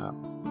flavor on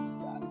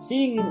that.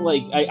 Seeing,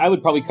 like, I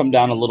would probably come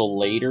down a little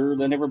later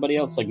than everybody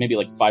else, like maybe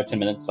like 5-10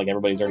 minutes, like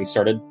everybody's already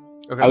started.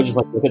 Okay. I would just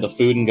like look at the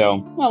food and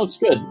go, "Oh, looks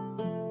good,"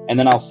 and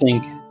then I'll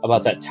think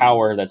about that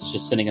tower that's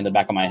just sitting in the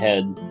back of my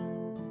head,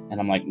 and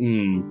I'm like,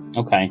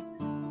 okay,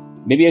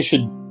 maybe I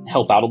should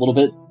help out a little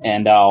bit.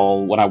 And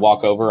when I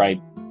walk over, I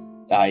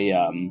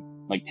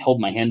like hold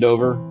my hand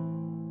over,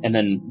 and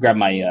then grab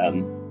my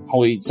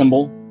holy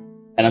symbol,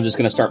 and I'm just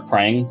gonna start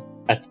praying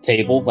at the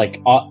table,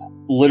 like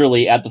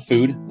literally at the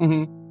food.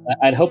 Mm-hmm.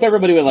 I'd hope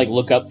everybody would like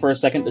look up for a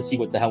second to see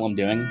what the hell I'm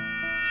doing,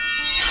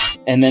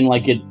 and then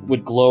like it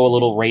would glow a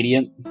little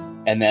radiant,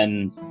 and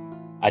then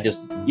I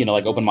just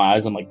like open my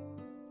eyes. I'm like,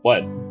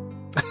 what?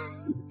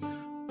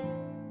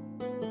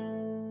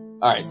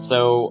 All right,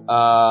 so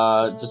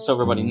just so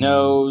everybody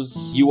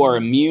knows, you are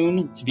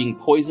immune to being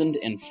poisoned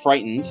and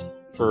frightened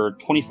for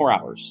 24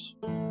 hours.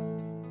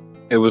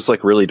 It was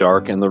like really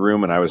dark in the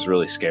room, and I was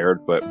really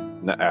scared. But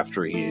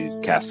after he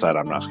cast that,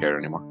 I'm not scared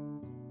anymore.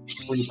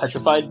 Were you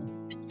petrified?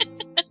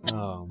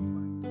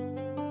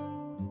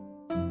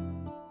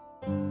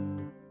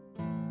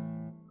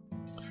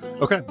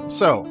 Okay,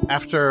 so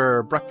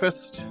after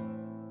breakfast,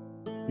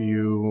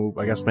 you,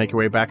 I guess, make your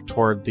way back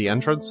toward the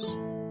entrance?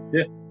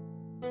 Yeah.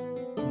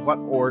 What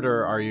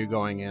order are you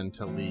going in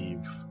to leave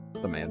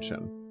the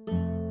mansion?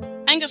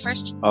 I can go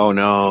first. Oh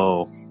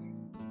no.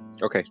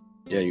 Okay.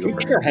 Yeah, you Can go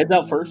we first. take our heads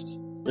out first?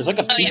 There's like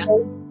a Oh, yeah.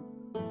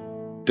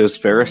 peephole. Does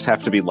Varys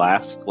have to be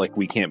last? Like,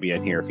 we can't be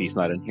in here if he's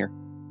not in here?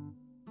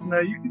 No,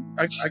 you can.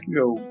 I can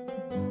go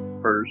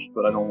first,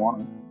 but I don't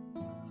want to.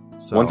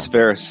 So, Once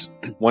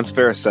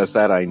Varys says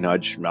that, I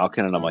nudge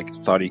Malkin, and I'm like,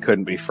 thought he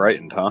couldn't be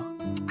frightened, huh?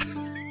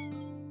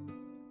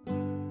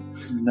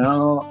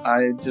 No,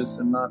 I just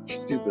am not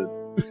stupid.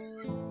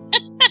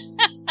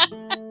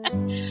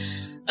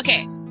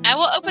 Okay, I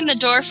will open the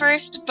door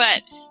first,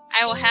 but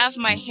I will have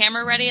my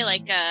hammer ready,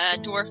 like a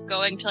dwarf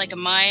going to like a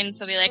mine.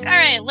 So I'll be like, all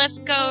right, let's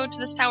go to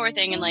this tower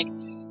thing, and like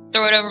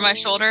throw it over my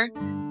shoulder,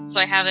 so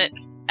I have it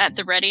at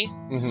the ready.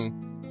 Mm-hmm.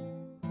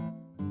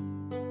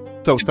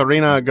 So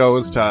Tharina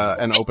goes to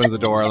and opens the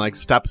door and like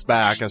steps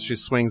back as she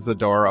swings the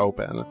door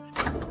open.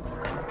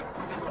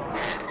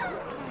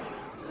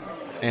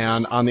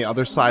 And on the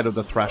other side of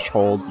the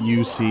threshold,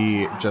 you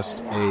see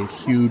just a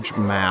huge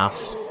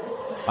mass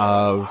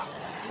of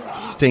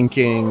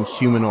stinking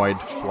humanoid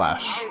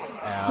flesh.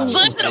 As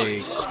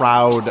a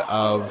crowd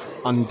of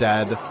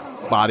undead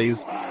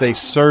bodies, they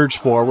surge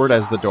forward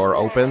as the door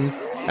opens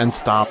and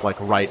stop like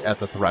right at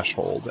the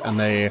threshold. And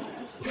they,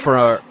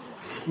 for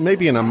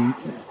maybe in a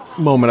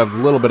moment of a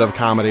little bit of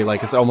comedy,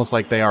 like it's almost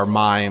like they are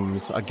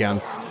mimes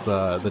against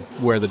the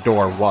where the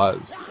door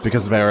was,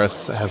 because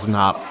Varys has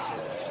not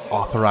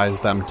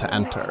authorized them to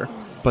enter.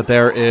 But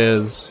there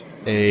is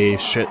a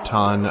shit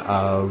ton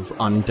of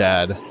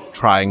undead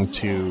trying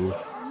to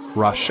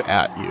rush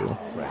at you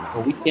right now.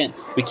 Well,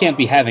 we can't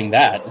be having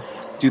that.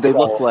 Do they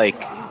look like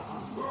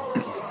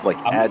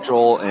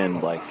agile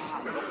and like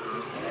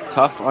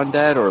tough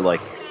undead, or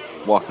like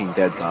Walking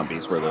Dead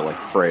zombies where they're like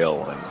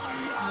frail? And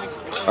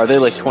are they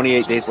like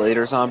 28 Days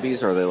Later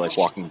zombies, or are they like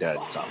Walking Dead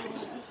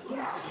zombies?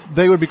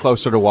 They would be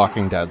closer to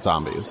Walking Dead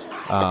zombies.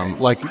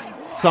 Like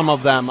some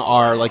of them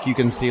are like, you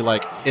can see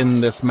like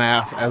in this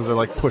mass as they're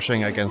like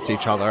pushing against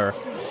each other.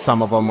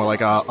 Some of them are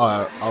like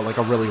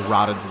a really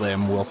rotted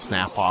limb will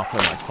snap off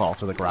and like fall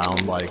to the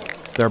ground.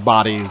 Like their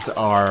bodies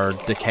are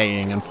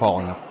decaying and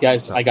falling apart.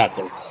 Guys, I got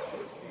this.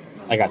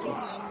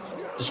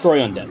 Destroy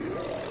undead.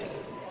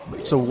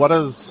 So what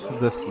does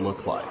this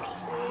look like?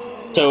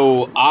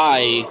 So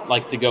I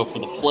like to go for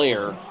the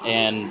flare,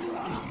 and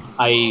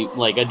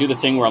I do the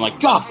thing where I'm like,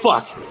 God,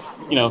 fuck,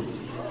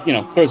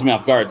 throws me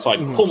off guard. So I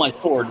pull my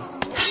sword.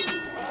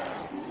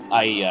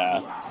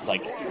 I'm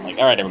like,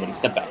 all right, everybody,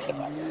 step back,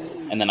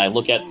 and then I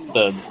look at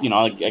the,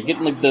 I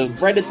get like the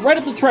right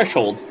at the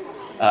threshold.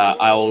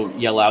 I'll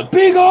yell out,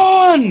 "Big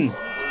on!"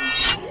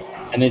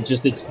 And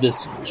it's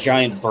this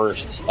giant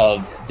burst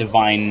of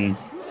divine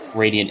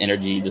radiant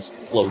energy just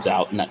flows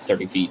out in that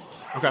 30 feet.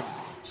 Okay.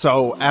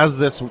 So as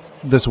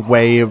this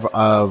wave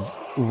of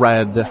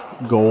red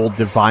gold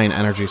divine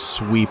energy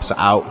sweeps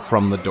out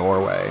from the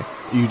doorway,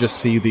 you just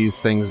see these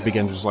things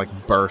begin to just like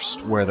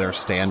burst where they're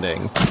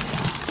standing.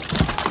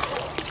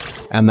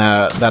 And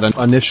that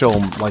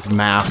initial like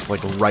mass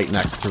like right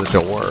next to the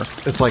door,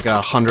 it's like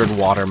 100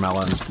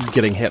 watermelons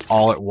getting hit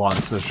all at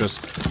once. There's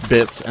just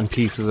bits and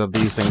pieces of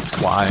these things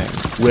flying,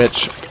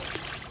 which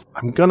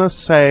I'm gonna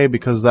say,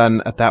 because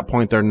then at that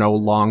point they're no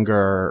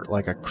longer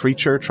like a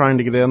creature trying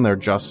to get in, they're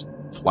just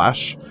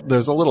flesh.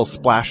 There's a little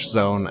splash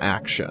zone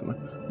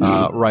action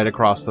right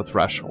across the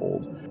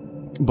threshold.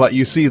 But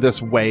you see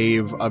this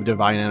wave of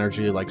divine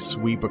energy like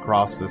sweep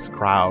across this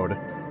crowd.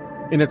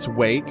 In its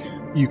wake,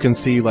 you can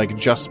see like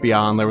just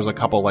beyond, there was a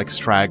couple like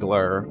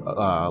straggler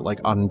like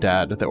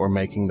undead that were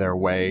making their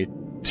way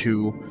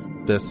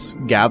to this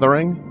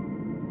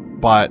gathering,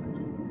 but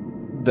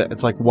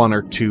it's like one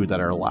or two that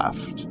are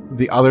left.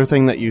 The other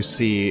thing that you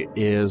see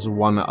is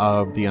one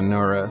of the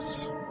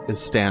Anuris is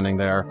standing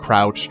there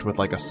crouched with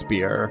like a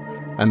spear,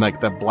 and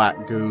like the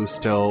black goo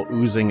still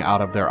oozing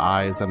out of their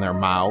eyes and their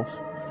mouth,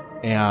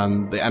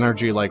 and the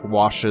energy like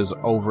washes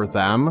over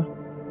them.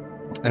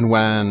 And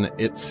when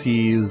it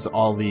sees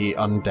all the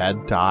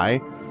undead die,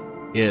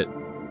 it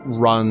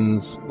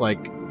runs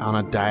like on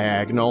a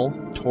diagonal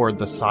toward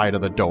the side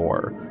of the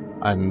door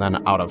and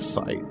then out of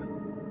sight.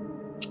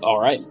 All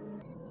right.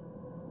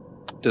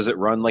 Does it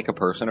run like a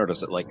person, or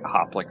does it like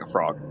hop like a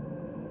frog?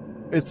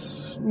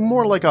 It's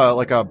more like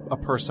a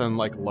person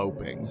like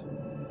loping,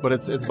 but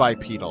it's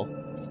bipedal.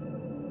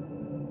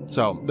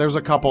 So there's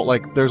a couple,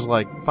 like there's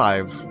like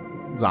 5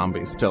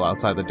 zombies still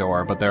outside the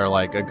door, but they're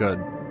like a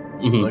good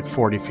like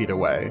 40 feet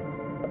away.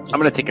 I'm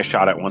gonna take a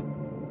shot at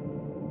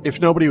one. If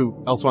nobody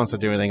else wants to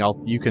do anything,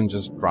 you can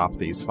just drop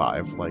these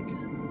 5. Like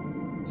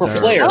For they're-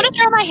 Flair, I want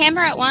to throw my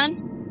hammer at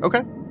one.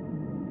 Okay.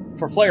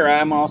 For Flair,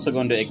 I'm also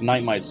going to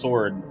ignite my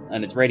sword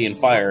and its radiant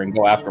fire and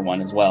go after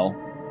one as well.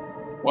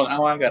 Well,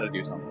 now I've got to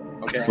do something.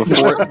 Okay.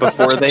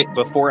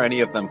 Before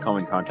any of them come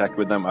in contact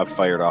with them, I've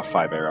fired off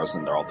 5 arrows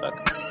and they're all dead.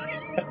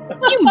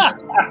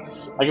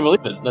 I can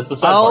believe it. That's the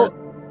sad part.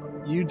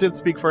 You did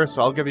speak first,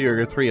 so I'll give you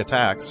your 3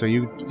 attacks. So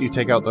you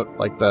take out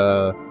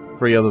the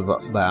 3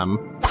 of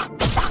them.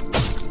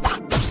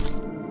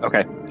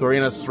 Okay.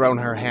 Thorina's thrown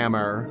her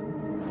hammer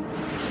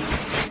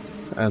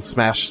and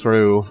smashed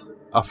through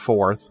a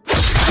 4th.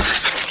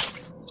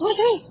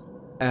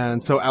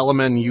 And so,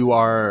 Elemen,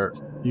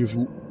 you've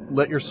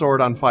lit your sword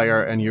on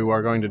fire, and you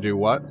are going to do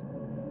what?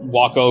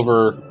 Walk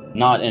over,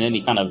 not in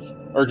any kind of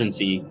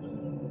urgency,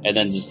 and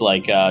then just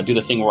like do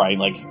the thing where I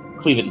like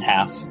cleave it in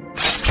half.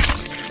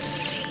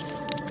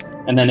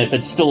 And then if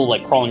it's still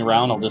like crawling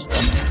around, I'll just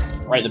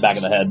right in the back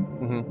of the head.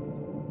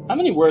 Mm-hmm. How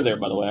many were there,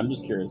 by the way? I'm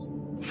just curious.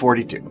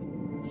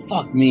 42.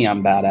 Fuck me,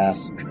 I'm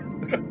badass.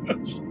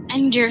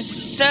 And you're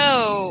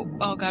so...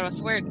 Oh god, what's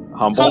the word?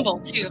 Humble. Humble,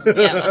 too.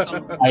 Yeah, that's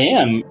humble. I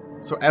am.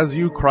 So as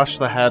you crush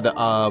the head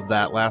of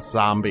that last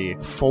zombie,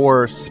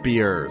 4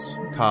 spears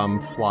come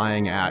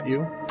flying at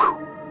you.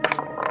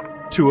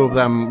 2 of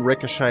them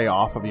ricochet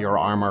off of your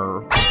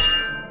armor.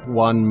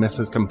 1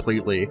 misses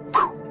completely.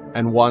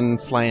 And 1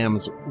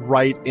 slams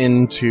right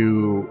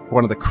into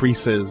one of the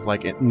creases,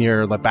 like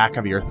near the back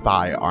of your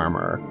thigh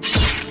armor.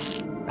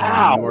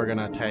 Ow. And we're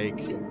gonna take...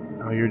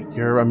 Oh,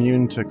 you're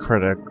immune to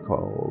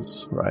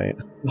criticals, right?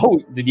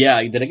 Oh, did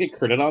I get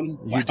critted on?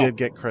 You Wow. did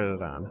get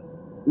critted on.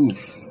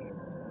 Oof.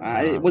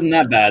 It wasn't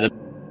that bad.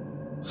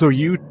 So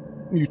you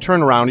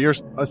turn around.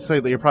 Let's say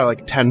that you're probably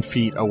like 10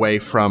 feet away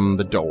from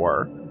the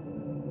door.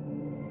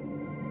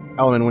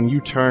 Elemen, when you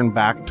turn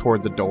back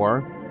toward the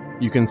door,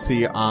 you can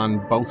see on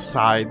both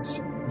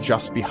sides,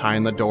 just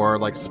behind the door,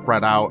 like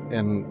spread out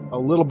in a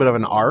little bit of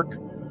an arc,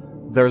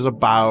 there's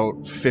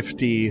about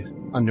 50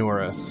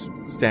 Anuris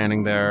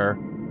standing there,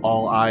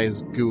 all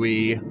eyes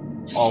gooey.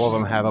 All of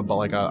them have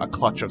a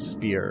clutch of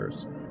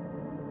spears.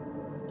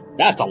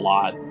 That's a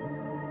lot.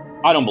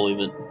 I don't believe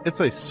it. It's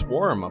a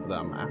swarm of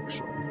them,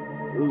 actually.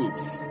 Oof.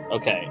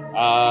 Okay.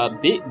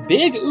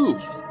 Big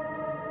oof.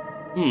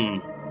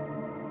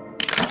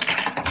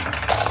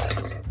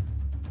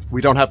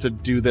 We don't have to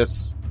do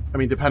this. I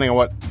mean, depending on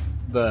what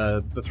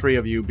the 3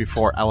 of you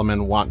before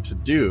Elemen want to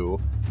do,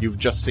 you've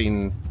just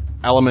seen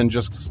Elemen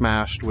just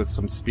smashed with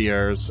some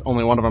spears.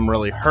 Only one of them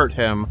really hurt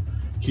him.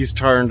 He's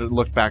turned and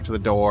looked back to the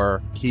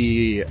door.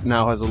 He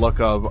now has a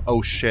look of,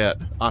 oh shit,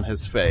 on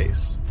his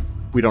face.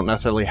 We don't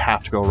necessarily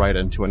have to go right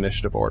into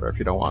initiative order if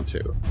you don't want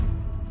to.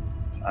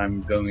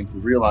 I'm going to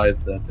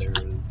realize that there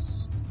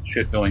is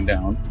shit going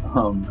down.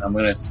 I'm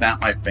going to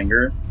snap my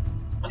finger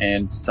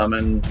and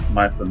summon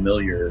my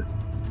familiar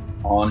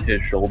on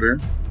his shoulder.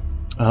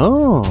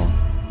 Oh.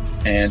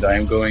 And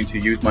I'm going to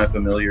use my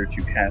familiar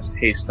to cast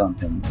haste on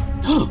him.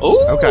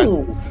 Oh.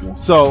 Okay.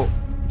 So,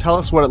 tell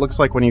us what it looks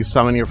like when you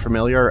summon your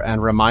familiar,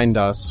 and remind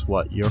us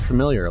what your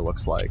familiar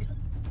looks like.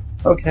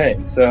 Okay,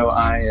 so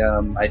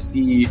I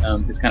see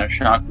his kind of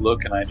shocked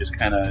look, and I just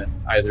kind of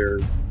either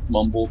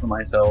mumble to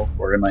myself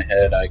or in my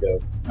head I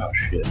go, "Oh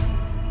shit!"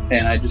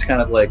 And I just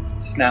kind of like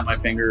snap my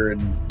finger,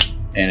 and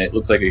it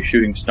looks like a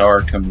shooting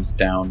star comes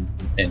down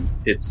and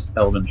hits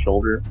Elemen's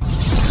shoulder.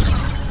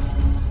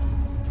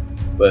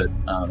 But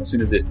as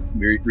soon as it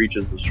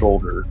reaches the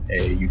shoulder,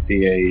 you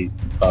see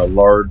a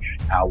large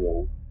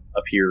owl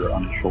appear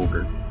on his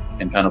shoulder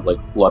and kind of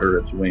like flutter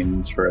its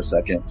wings for a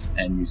second,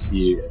 and you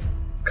see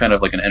kind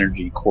of like an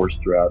energy course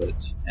throughout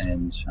it,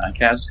 and I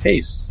cast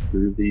haste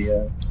through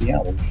the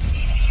owl.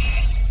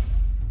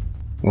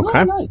 Okay.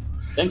 Oh, nice.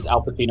 Thanks,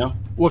 Al Pacino.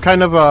 What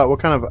kind of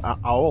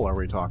owl are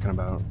we talking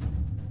about?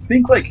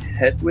 Think like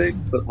Hedwig,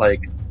 but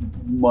like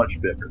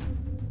much bigger.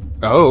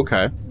 Oh,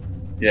 okay.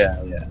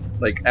 Yeah,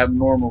 like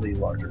abnormally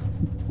larger.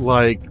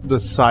 Like the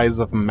size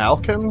of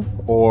Malkin,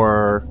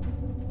 or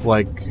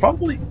like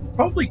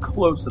Probably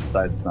close to the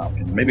size of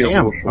Malkin. Maybe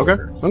Damn. a little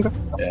shorter. Okay.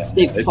 Yeah,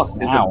 Big it's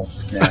fucking owl.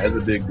 It's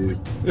a big dude.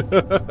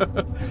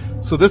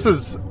 So this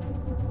is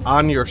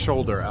on your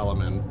shoulder,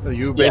 Elemen.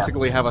 You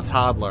basically have a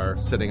toddler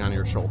sitting on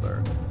your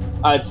shoulder.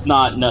 It's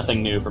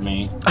nothing new for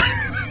me.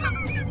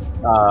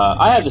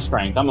 I have the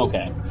strength. I'm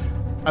okay.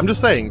 I'm just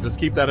saying, just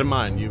keep that in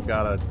mind. You've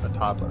got a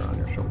toddler on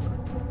your shoulder.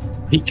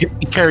 He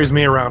carries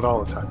me around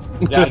all the time.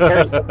 Yeah, I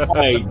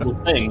carry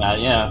my thing.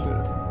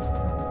 Yeah.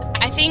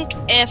 I think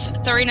if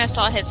Thorina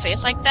saw his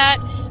face like that,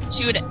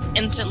 she would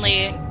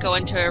instantly go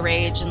into a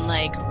rage and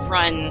like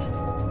run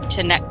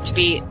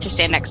to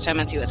stand next to him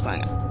and see what's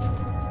going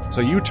on.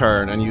 So you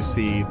turn and you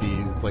see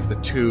these like the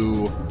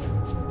two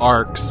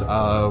arcs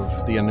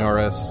of the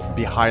Anuris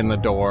behind the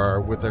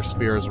door with their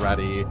spears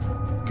ready,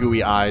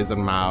 gooey eyes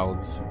and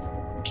mouths.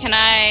 Can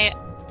I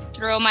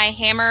throw my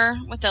hammer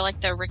with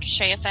the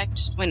ricochet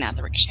effect? Well, not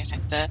the ricochet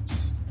effect, the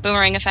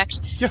boomerang effect.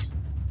 Yeah.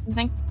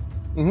 Thing?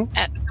 Mm-hmm.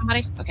 At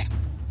somebody? Okay.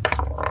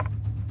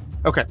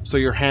 Okay, so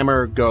your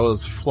hammer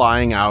goes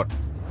flying out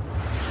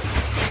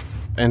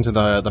into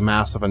the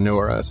mass of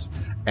Anuris,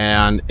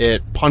 and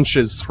it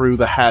punches through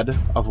the head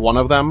of one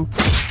of them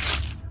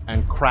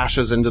and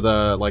crashes into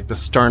the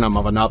sternum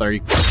of another.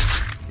 You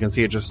can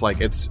see it just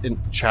its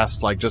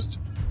chest just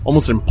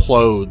almost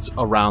implodes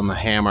around the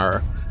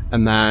hammer,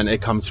 and then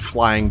it comes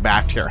flying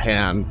back to your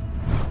hand,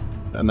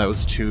 and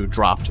those two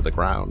drop to the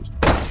ground.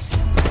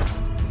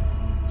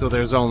 So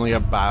there's only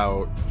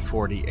about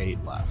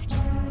 48 left.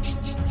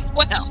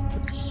 Well.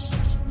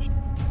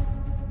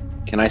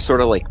 Can I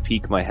sort of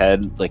peek my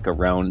head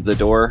around the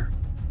door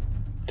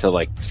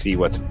to see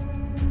what's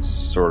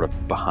sort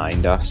of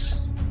behind us?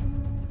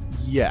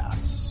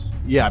 Yes.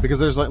 Yeah, because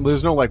there's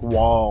no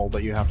wall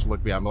that you have to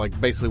look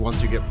beyond. Basically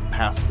once you get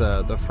past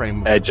the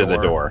frame of edge the of the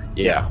door.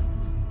 Yeah.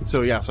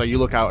 So you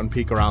look out and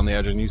peek around the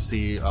edge and you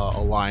see a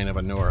line of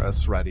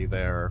Anuris ready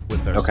there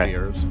with their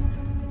spears.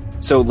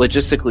 So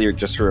logistically,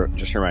 just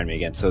remind me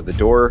again. So the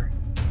door,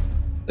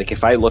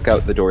 if I look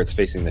out the door, it's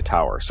facing the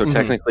tower. So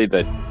technically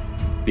the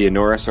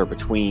Anuris are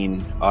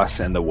between us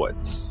and the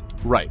woods.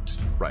 Right.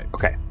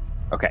 Okay.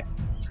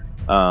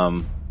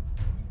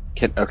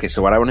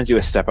 So what I want to do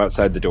is step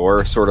outside the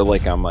door, sort of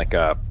like I'm like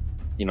a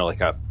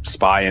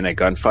spy in a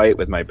gunfight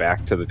with my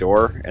back to the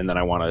door, and then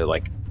I want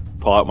to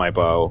pull out my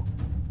bow,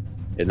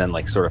 and then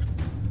sort of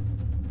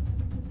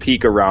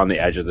peek around the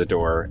edge of the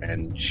door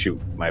and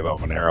shoot my bow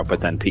and arrow, but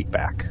then peek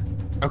back.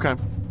 Okay.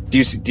 Do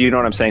you know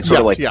what I'm saying?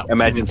 Sort yes, of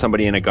imagine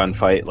somebody in a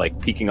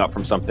gunfight, peeking up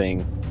from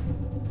something,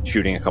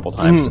 shooting a couple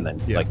times, and then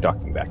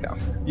ducking back down.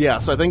 Yeah,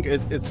 so I think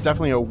it's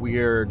definitely a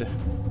weird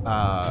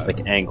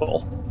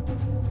angle.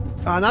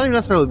 Not even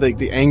necessarily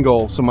the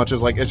angle so much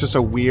as it's just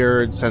a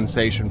weird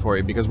sensation for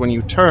you, because when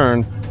you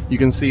turn, you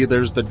can see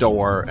there's the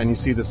door and you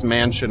see this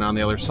mansion on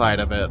the other side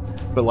of it,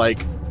 but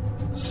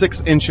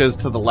 6 inches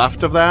to the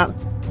left of that,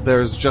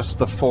 there's just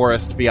the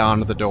forest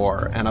beyond the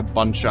door and a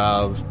bunch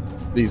of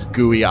these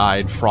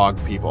gooey-eyed frog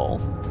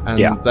people. And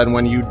then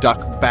when you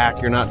duck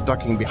back, you're not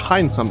ducking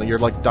behind something, you're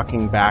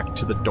ducking back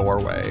to the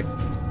doorway.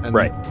 And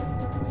right.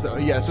 So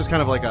it's just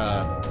kind of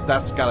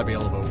that's got to be a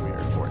little bit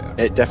weird for you.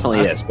 It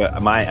definitely is, but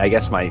I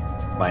guess my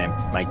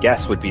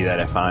guess would be that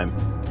if I'm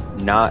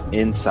not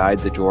inside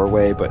the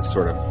doorway, but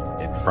sort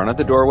of in front of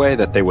the doorway,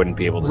 that they wouldn't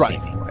be able to see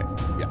me.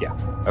 Right. Yeah.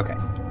 Okay.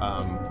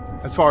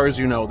 As far as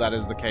you know, that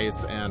is the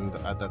case, and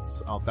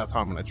that's how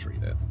I'm going to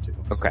treat it too.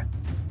 Okay.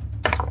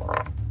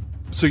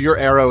 So your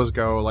arrows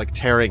go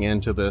tearing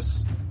into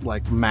this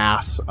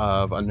mass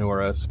of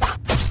Anuris,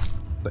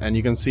 and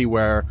you can see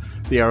where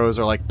the arrows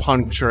are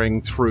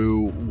puncturing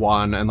through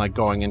one and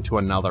going into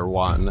another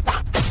one,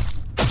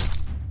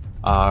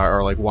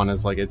 or one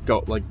is it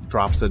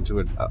drops into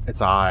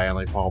its eye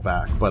and fall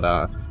back.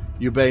 But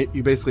you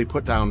basically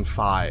put down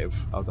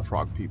 5 of the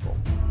frog people,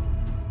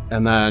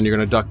 and then you're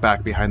going to duck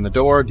back behind the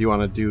door. Do you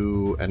want to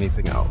do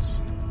anything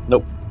else?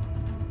 Nope.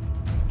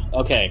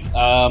 Okay.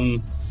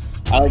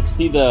 I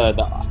see the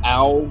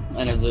owl,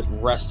 and as it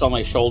rests on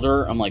my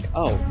shoulder, I'm like,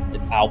 oh,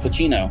 it's Al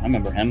Pacino. I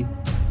remember him.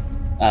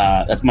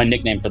 That's my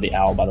nickname for the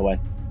owl, by the way.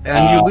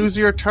 And you lose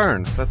your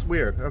turn. That's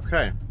weird.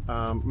 Okay.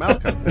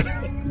 Malcolm.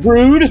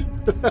 Rude!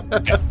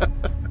 Okay.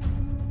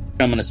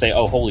 I'm going to say,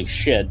 oh, holy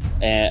shit,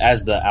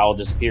 as the owl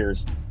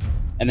disappears.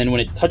 And then when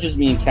it touches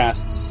me and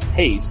casts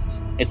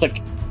haste, it's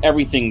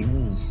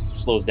everything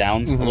slows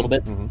down a little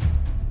bit. Mm-hmm.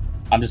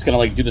 I'm just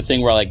going to do the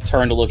thing where I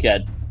turn to look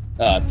at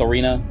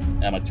Thorina,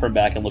 and I'm going to turn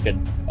back and look at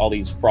all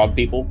these frog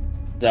people.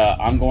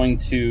 I'm going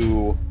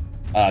to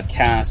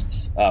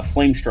cast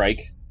Flame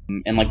Strike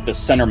in the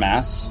center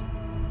mass.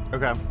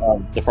 Okay.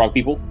 The frog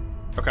people.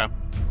 Okay.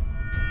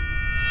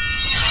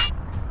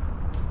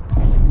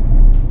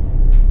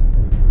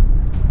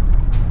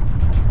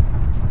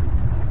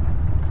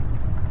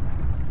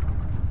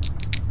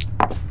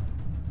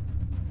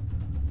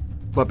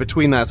 But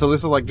between that, so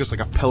this is just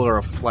a pillar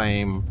of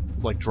flame,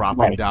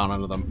 dropping down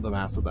onto the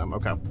mass of them.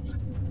 Okay.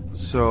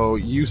 So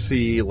you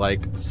see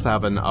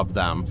 7 of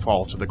them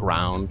fall to the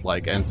ground,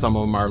 and some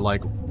of them are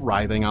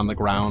writhing on the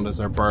ground as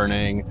they're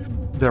burning.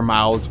 Their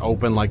mouths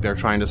open they're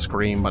trying to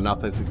scream, but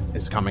nothing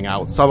is coming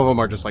out. Some of them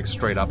are just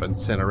straight up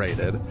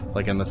incinerated,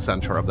 in the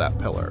center of that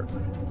pillar.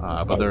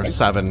 But there are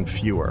 7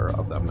 fewer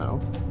of them now.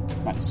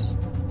 Nice.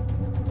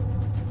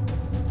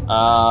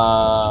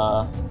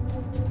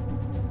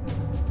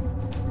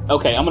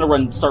 Okay, I'm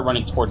gonna start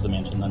running towards the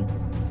mansion then.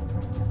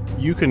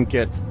 You can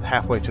get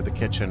halfway to the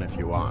kitchen if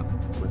you want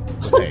with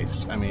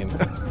haste. I mean,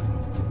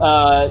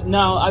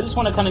 No, I just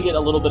want to kind of get a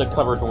little bit of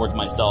cover towards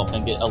myself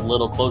and get a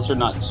little closer,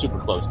 not super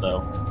close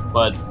though,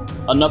 but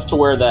enough to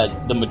where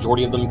that the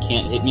majority of them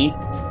can't hit me.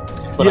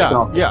 But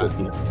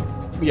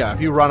Yeah,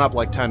 if you run up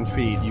like 10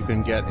 feet, you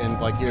can get in,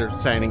 like you're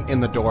standing in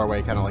the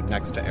doorway, kind of like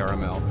next to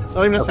Aramil. Not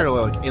even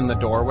necessarily like in the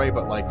doorway,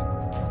 but like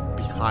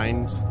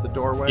behind the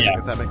doorway,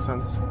 if that makes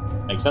sense.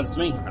 Makes sense to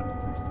me.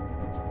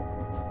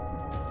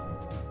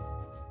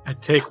 I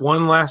take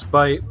one last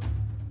bite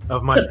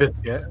of my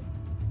biscuit,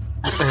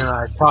 and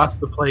I toss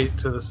the plate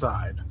to the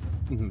side.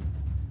 Mm-hmm.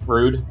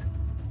 Rude.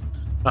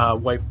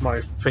 Wipe my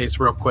face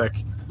real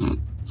quick.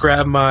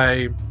 Grab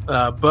my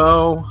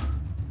bow.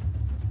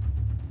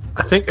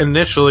 I think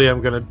initially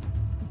I'm going to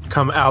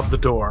come out the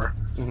door,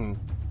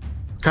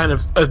 kind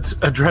of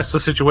address the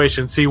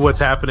situation, see what's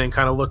happening,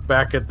 kind of look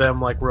back at them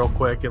like real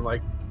quick and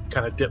like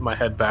kind of dip my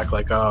head back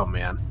like, oh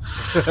man.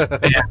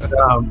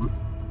 And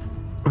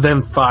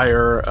then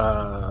fire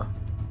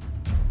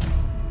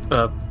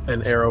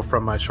an arrow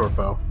from my short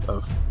bow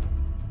of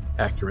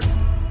accuracy.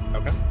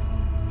 Okay.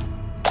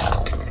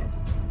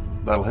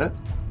 That'll hit.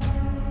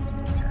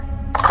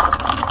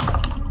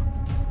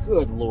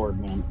 Good lord,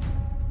 man.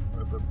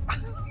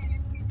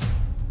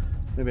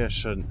 Maybe I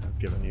shouldn't have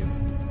given you.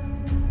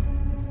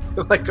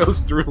 It like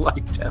goes through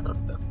like 10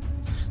 of them.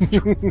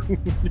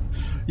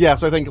 Yeah,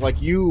 so I think like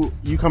you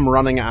come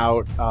running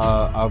out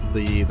of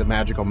the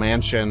magical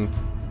mansion,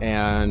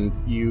 and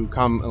you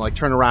come and like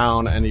turn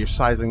around and you're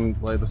sizing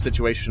like, the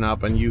situation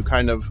up, and you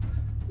kind of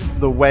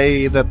the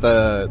way that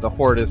the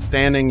horde is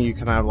standing, you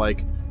kind of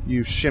like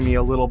you shimmy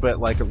a little bit,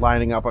 like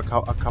lining up a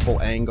couple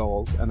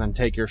angles, and then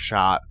take your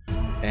shot,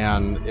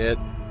 and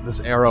this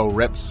arrow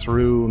rips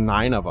through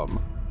 9 of them.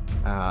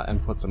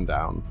 And puts him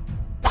down.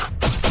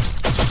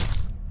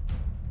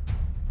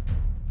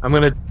 I'm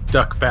going to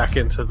duck back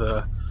into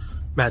the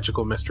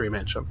magical mystery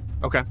mansion.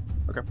 Okay.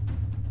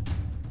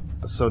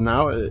 So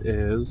now it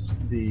is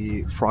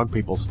the frog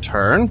people's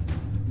turn.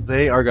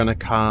 They are going to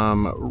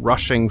come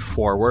rushing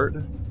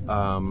forward.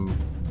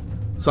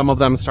 Some of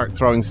them start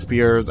throwing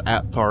spears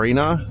at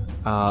Thorina.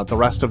 The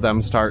rest of them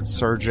start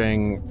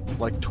surging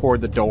like toward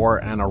the door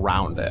and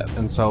around it.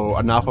 And so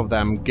enough of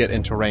them get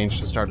into range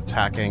to start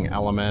attacking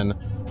Elemen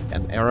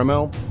and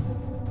Aramil.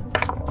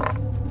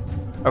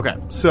 Okay,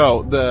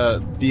 so the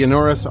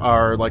Anuris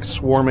are like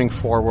swarming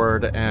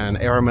forward, and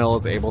Aramil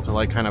is able to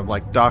like kind of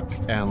like duck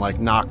and like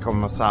knock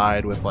them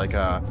aside with like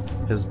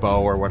his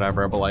bow or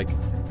whatever. But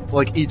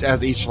like each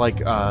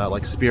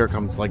spear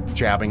comes like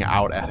jabbing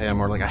out at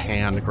him, or like a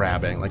hand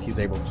grabbing, like he's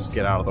able to just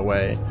get out of the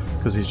way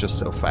because he's just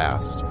so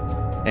fast.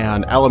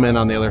 And Elemen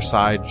on the other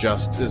side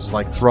just is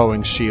like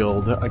throwing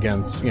shield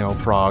against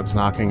frogs,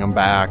 knocking them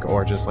back,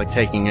 or just like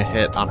taking a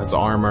hit on his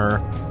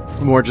armor.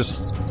 More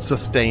just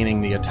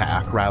sustaining the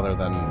attack rather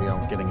than,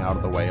 getting out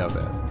of the way of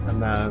it.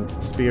 And then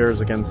some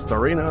spears against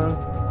Thorina.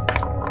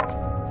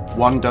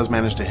 One does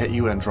manage to hit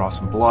you and draw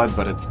some blood,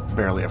 but it's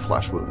barely a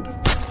flesh wound.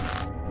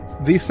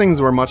 These things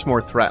were much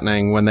more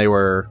threatening when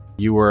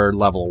you were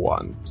level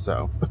 1,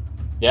 so.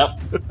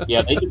 Yep.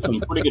 Yeah, they did some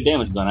pretty good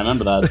damage then, I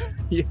remember that.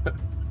 Yeah.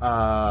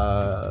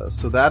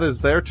 So that is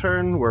their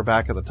turn. We're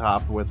back at the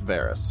top with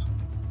Varys.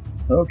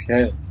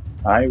 Okay.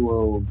 I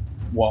will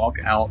walk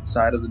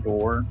outside of the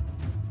door,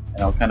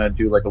 and I'll kind of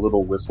do like a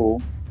little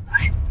whistle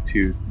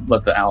to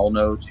let the owl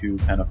know to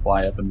kind of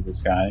fly up into the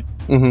sky,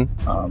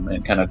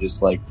 and kind of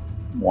just like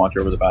watch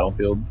over the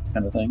battlefield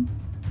kind of thing.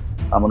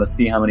 I'm going to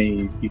see how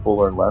many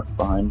people are left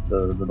behind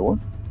the door.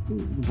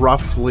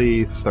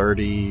 Roughly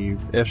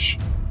 30-ish.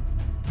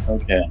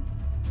 Okay.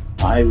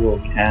 I will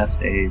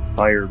cast a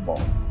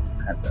fireball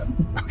at them.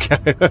 Okay.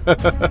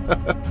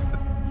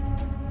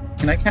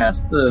 Can I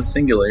cast the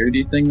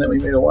singularity thing that we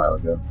made a while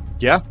ago?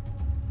 Yeah.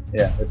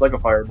 Yeah, it's like a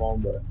fireball,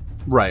 but...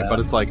 Right, but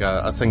it's like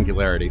a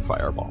singularity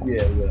fireball.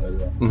 Yeah.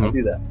 Mm-hmm. I'll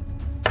do that.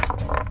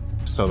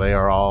 So they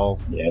are all...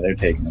 Yeah, they're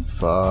taking it.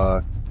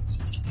 Fuck.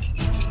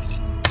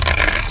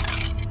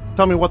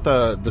 Tell me what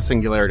the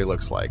singularity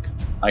looks like.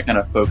 I kind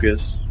of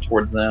focus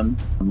towards them.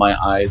 My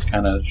eyes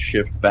kind of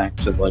shift back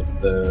to like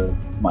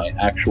my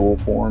actual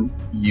form.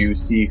 You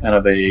see kind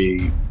of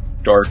a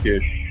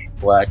darkish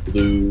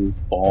black-blue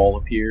ball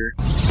appear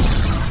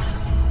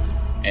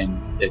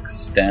and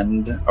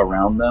extend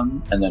around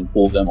them, and then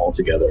pull them all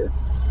together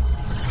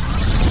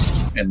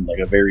in like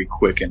a very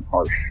quick and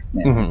harsh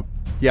manner. Mm-hmm.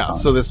 Yeah,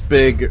 so this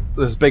big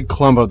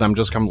clump of them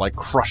just come like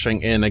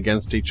crushing in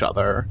against each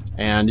other,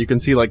 and you can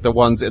see like the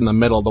ones in the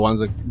middle, the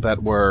ones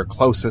that were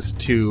closest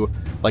to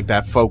like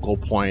that focal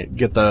point,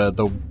 get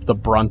the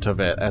brunt of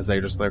it as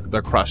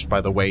they're crushed by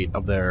the weight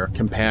of their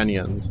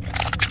companions.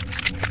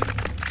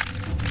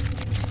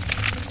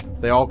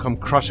 They all come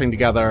crushing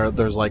together.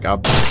 There's like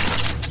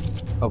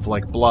of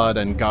like blood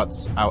and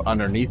guts out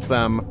underneath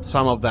them.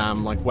 Some of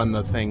them, like when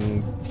the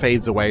thing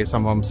fades away,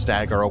 some of them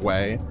stagger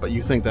away. But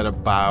you think that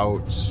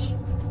about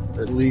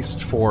at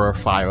least 4 or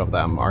 5 of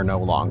them are no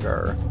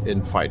longer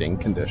in fighting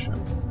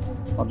condition.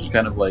 I'll just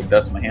kind of like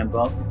dust my hands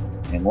off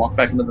and walk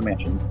back into the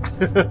mansion.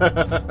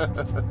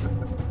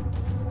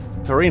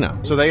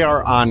 Thorina. So they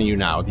are on you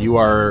now. You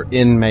are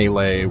in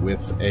melee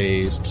with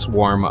a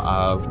swarm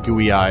of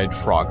gooey-eyed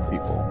frog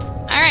people.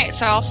 Alright,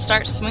 so I'll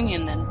start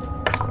swinging then.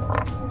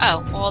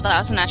 Oh, well, that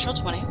was a natural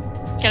 20.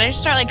 Can I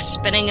just start, like,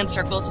 spinning in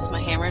circles with my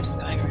hammer, just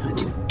going around?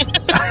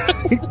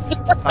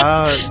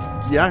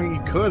 Yeah,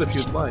 you could if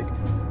you'd like.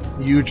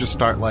 You just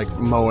start, like,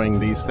 mowing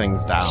these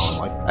things down.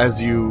 Like,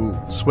 as you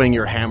swing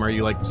your hammer,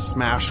 you, like,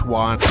 smash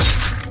one,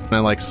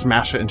 and, like,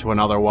 smash it into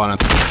another one, and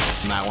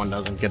that one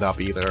doesn't get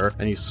up either.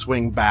 And you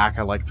swing back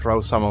and, like,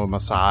 throw some of them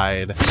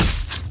aside.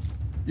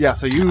 Yeah,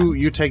 so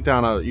you take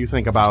down you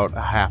think about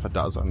a half a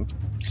dozen.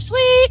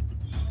 Sweet!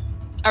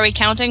 Are we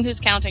counting? Who's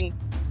counting?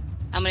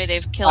 How many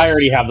they've killed? I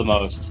already have the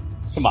most.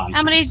 Come on.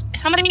 How many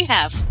do you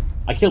have?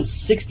 I killed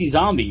 60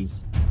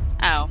 zombies.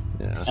 Oh.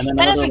 Yeah. And then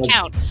That another, doesn't like,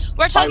 count.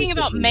 We're talking 5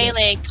 about 50.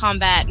 melee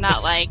combat,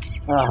 not like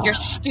Ah. your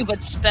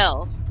stupid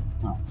spells.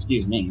 Oh,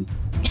 excuse me.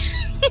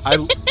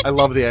 I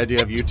love the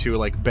idea of you two,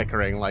 like,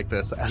 bickering like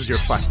this as you're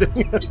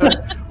fighting.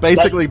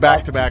 Basically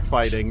back-to-back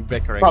fighting,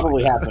 bickering.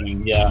 Probably like that.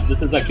 happening, yeah.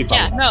 This is actually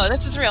Yeah, probably no,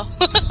 this is real.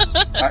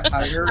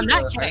 I heard, I'm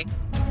not kidding.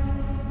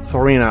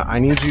 Thorina, I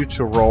need you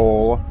to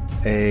roll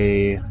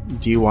a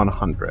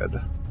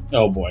D100.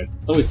 Oh boy.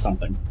 Always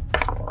something.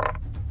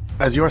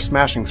 As you are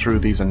smashing through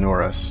these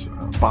Anuris,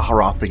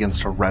 Baharoth begins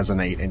to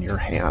resonate in your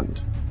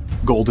hand.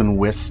 Golden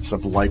wisps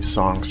of life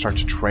song start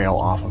to trail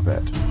off of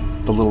it.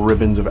 The little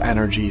ribbons of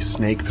energy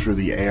snake through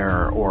the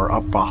air or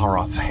up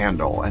Baharoth's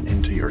handle and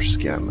into your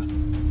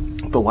skin.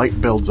 The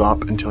light builds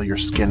up until your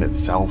skin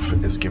itself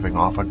is giving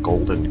off a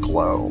golden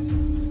glow.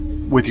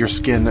 With your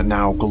skin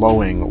now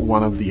glowing,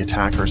 one of the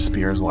attacker's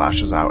spears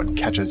lashes out and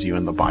catches you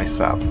in the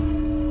bicep.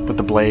 But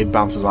the blade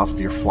bounces off of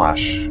your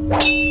flesh,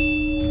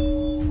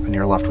 and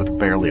you're left with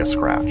barely a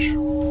scratch.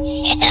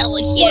 Hell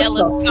yeah,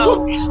 let's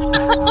go.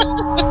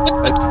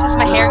 Does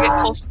my hair get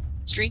cool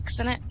streaks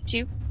in it,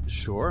 too?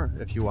 Sure,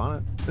 if you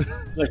want it.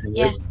 It's like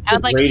Yeah, I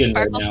would like the Raiden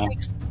sparkle right now.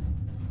 streaks.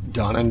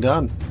 Done and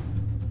done.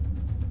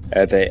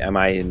 Am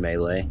I in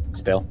melee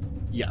still?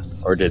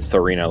 Yes. Or did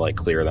Thorina, like,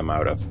 clear them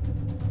out of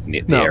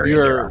the No, area?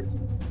 you're...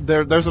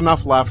 There's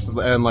enough left,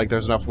 and, like,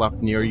 there's enough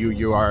left near you.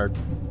 You are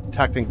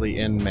technically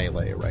in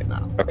melee right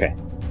now. Okay.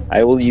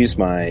 I will use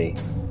my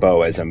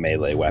bow as a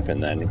melee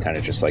weapon then and kind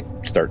of just, like,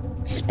 start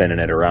spinning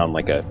it around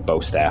like a bow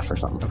staff or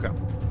something. Okay.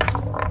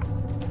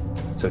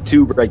 So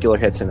 2 regular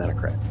hits and then a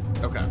crit.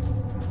 Okay.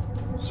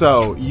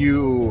 So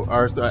you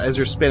are, as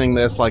you're spinning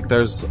this, like,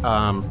 there's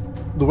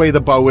the way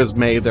the bow is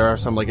made. There are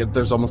some, like,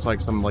 there's almost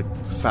like some, like,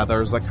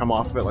 feathers that come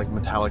off of it, like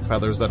metallic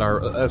feathers that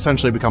are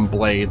essentially become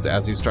blades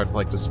as you start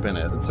to spin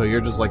it. And so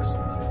you're just, like,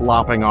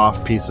 lopping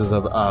off pieces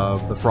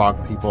of the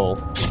frog people.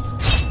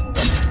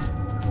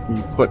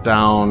 You put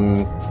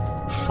down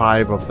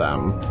 5 of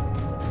them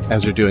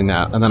as you're doing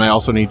that, and then I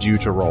also need you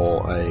to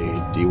roll a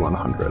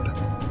D100.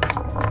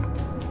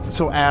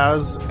 So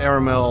as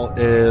Aramil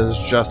is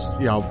just,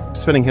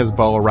 spinning his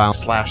bow around,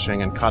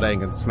 slashing and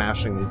cutting and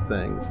smashing these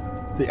things,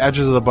 the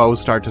edges of the bow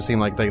start to seem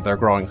like they're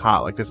growing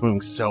hot, like it's moving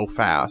so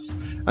fast,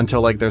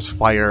 until, like, there's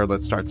fire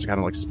that starts to kind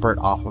of, like, spurt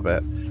off of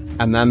it.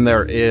 And then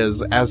there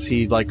is, as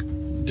he, like,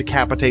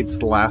 decapitates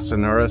the last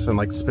Anuris and,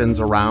 like, spins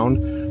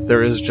around,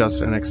 there is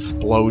just an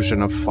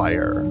explosion of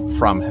fire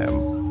from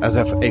him, as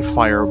if a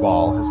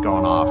fireball has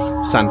gone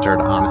off, centered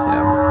on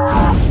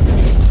him.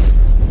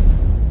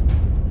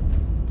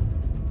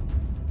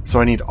 So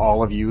I need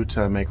all of you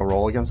to make a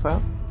roll against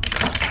that.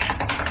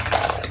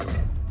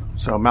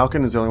 So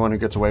Malkin is the only one who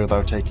gets away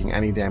without taking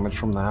any damage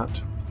from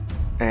that.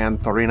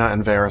 And Thorina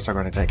and Varys are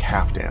going to take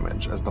half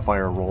damage as the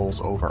fire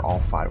rolls over all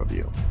 5 of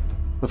you.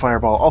 The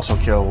fireball also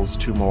kills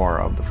 2 more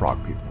of the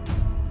frog people.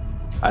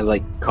 I,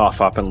 like,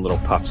 cough up and little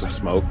puffs of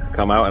smoke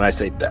come out and I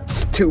say,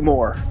 that's 2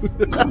 more.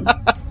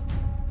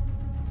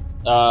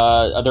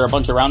 Are there a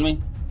bunch around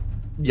me?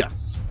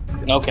 Yes.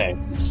 Okay,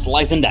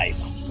 slice and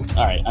dice.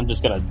 Alright, I'm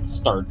just gonna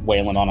start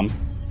wailing on them.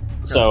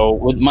 So,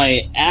 with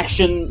my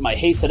action, my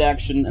hasted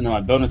action, and then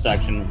my bonus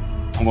action,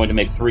 I'm going to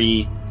make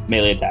 3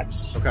 melee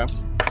attacks. Okay.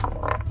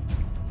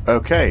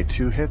 Okay,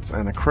 2 hits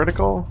and a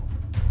critical.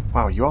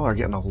 Wow, you all are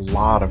getting a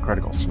lot of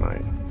criticals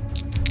tonight.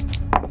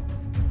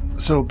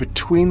 So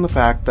between the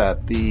fact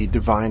that the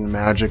divine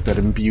magic that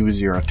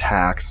imbues your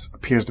attacks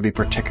appears to be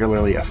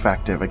particularly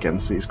effective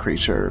against these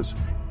creatures,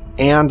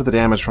 and the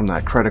damage from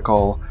that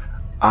critical,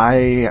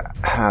 I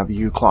have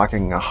you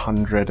clocking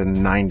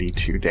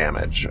 192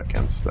 damage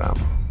against them.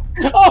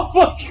 Oh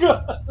my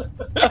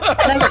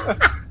god!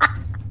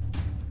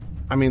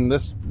 I mean,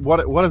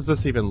 what does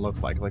this even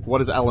look like? Like,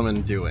 what is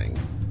Element doing?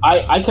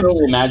 I can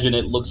only imagine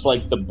it looks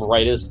like the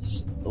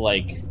brightest,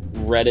 like,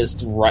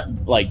 reddest,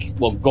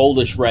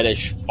 goldish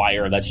reddish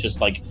fire that's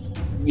just, like,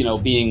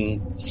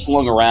 being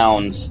slung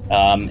around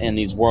in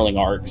these whirling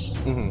arcs.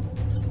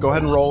 Mm-hmm. Go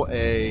ahead and roll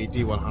a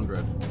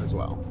D100 as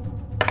well.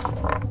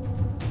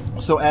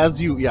 So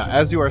as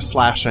you are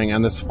slashing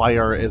and this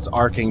fire is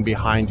arcing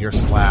behind your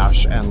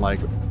slash and, like,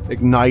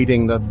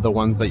 igniting the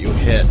ones that you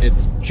hit,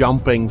 it's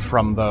jumping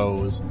from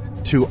those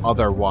to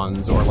other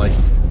ones, or, like,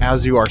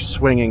 as you are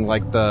swinging,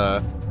 like,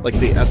 the like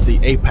at the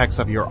apex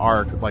of your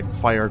arc, like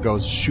fire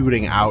goes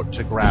shooting out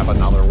to grab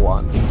another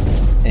one.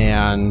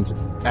 And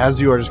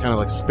as you are just kind of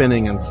like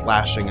spinning and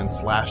slashing and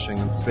slashing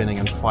and spinning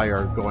and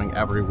fire going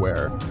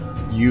everywhere,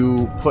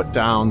 you put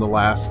down the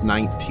last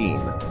 19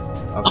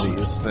 of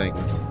these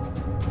things.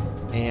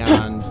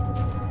 And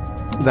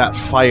that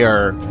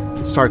fire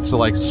starts to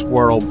like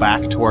swirl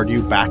back toward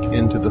you, back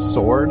into the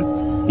sword.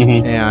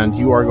 Mm-hmm. And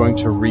you are going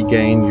to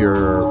regain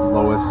your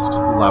lowest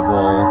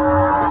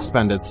level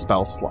expended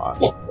spell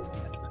slot.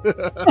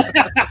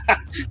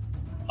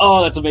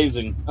 Oh, that's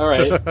amazing. All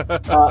right.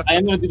 I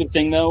am going to do the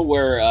thing, though,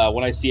 where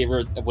when I see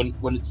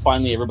when it's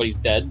finally everybody's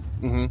dead,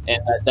 mm-hmm.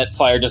 and that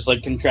fire just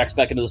like contracts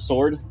back into the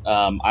sword,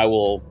 I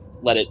will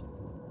let it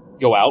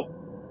go out.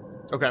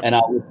 Okay. And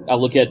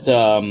I'll look at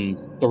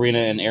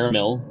Thorina and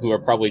Aramil, who are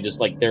probably just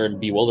like there in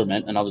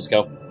bewilderment, and I'll just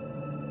go,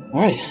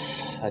 all right,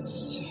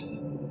 let's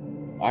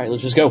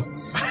just go.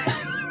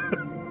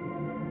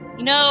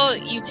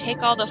 You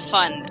take all the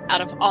fun out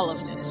of all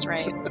of this,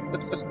 right?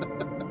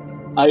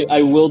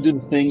 I will do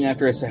the thing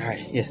after I say, all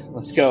right, yeah,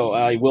 let's go.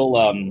 I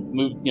will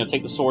move,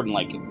 take the sword and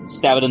like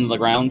stab it into the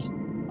ground.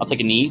 I'll take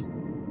a knee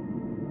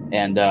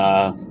and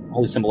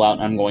holy symbol out.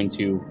 And I'm going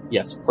to,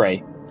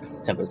 pray.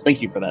 Tempest,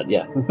 thank you for that.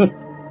 Yeah.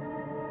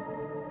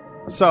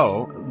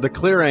 So the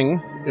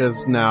clearing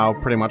is now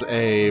pretty much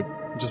a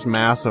just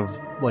mass of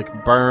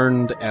like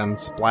burned and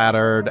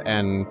splattered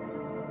and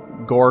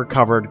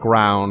gore-covered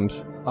ground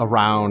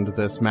around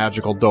this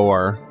magical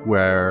door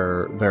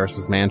where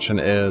Varys' mansion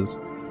is.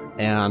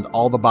 And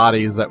all the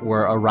bodies that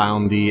were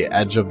around the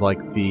edge of like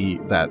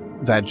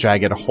that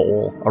jagged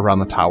hole around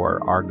the tower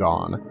are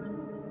gone.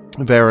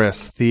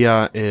 Varys,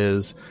 Thea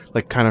is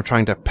like kind of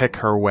trying to pick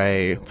her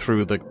way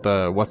through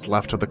the what's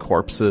left of the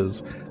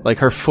corpses. Like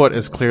her foot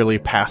is clearly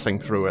passing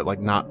through it, like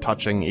not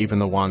touching even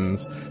the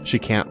ones she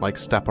can't like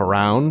step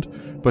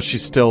around, but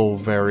she's still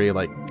very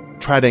like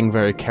treading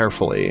very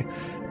carefully.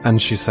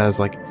 And she says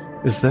like,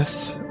 is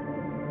this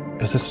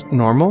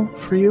normal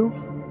for you?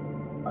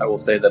 I will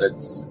say that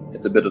it's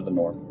a bit of the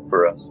norm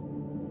for us.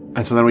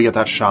 And so then we get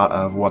that shot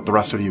of what the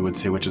rest of you would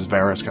see, which is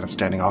Varys kind of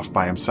standing off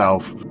by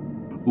himself,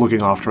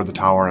 looking off toward the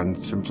tower and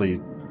simply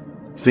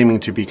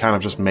seeming to be kind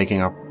of just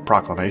making a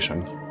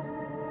proclamation.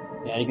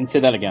 Yeah, you can say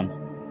that again.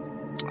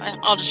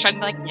 I'll just try to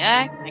be like,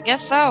 yeah, I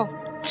guess so.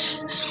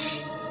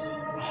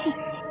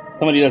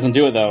 Somebody doesn't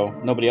do it, though.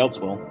 Nobody else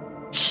will.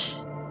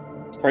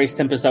 Praise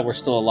Tempest that we're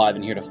still alive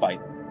and here to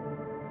fight.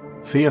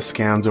 Thea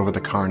scans over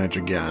the carnage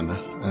again,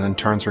 and then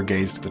turns her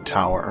gaze to the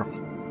tower.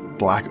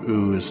 Black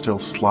ooze still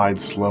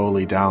slides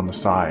slowly down the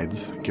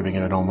sides, giving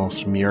it an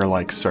almost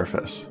mirror-like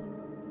surface.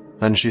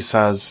 Then she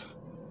says,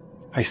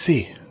 I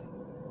see.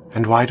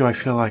 And why do I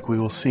feel like we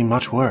will see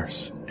much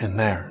worse in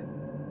there?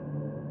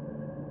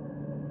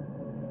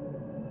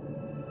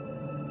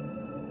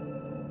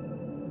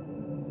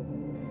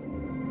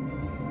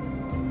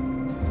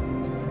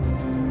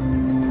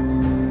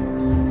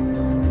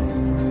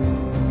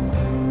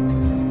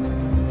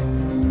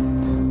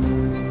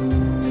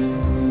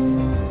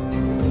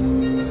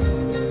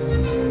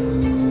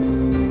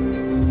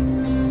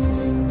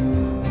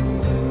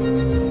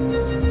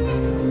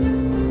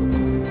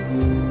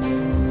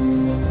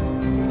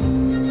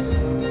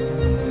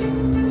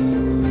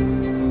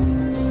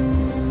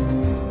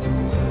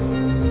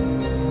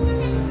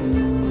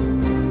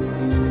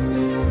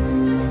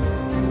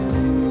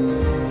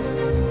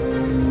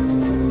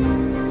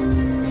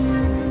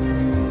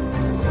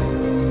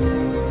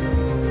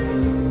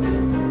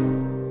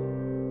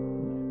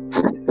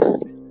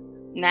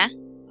 Nah.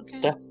 Okay.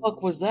 The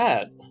fuck was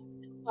that?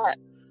 What?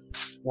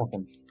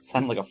 Nothing.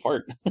 Sounded like a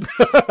fart.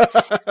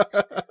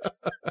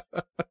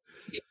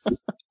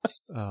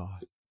 Oh.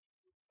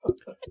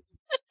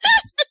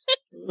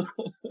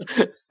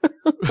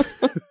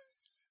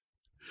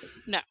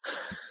 No.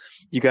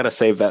 You got to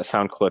save that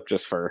sound clip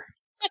just for.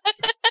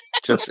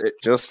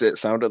 It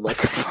sounded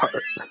like a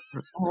fart.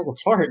 Oh, like a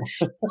fart.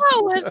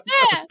 What was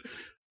that?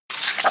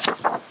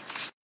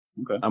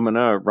 Okay. I'm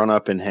gonna run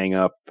up and hang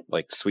up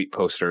like sweet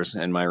posters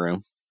in my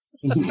room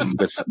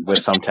with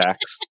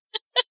thumbtacks.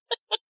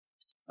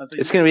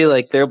 It's gonna be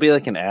like there'll be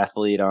like an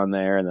athlete on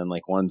there, and then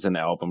like one's an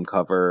album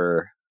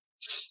cover.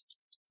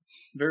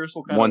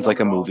 One's like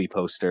a movie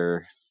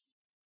poster.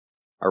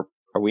 Are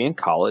we in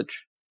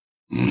college?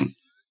 I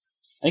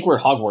think we're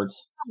at Hogwarts.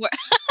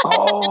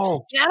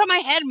 Oh, Get out of my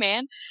head,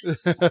 man.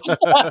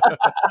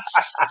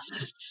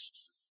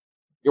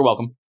 You're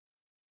welcome.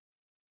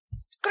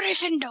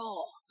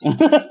 Gryffindor.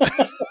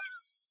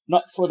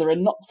 Not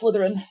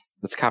Slytherin.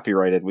 that's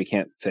copyrighted. We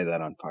can't say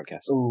that on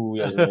podcast. Ooh,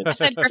 yeah, right. I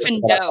said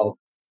Gryffindor.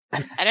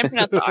 I didn't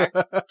pronounce the R.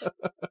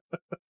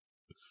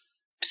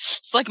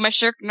 It's like my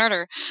shirk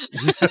nerder.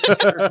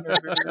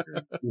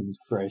 Jesus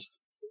Christ.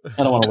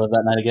 I don't want to live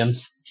that night again.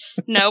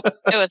 Nope.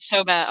 It was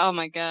so bad. Oh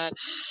my god.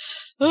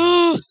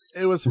 Ooh.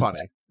 It was funny.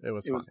 It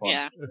was fun.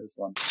 Yeah. It was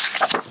fun.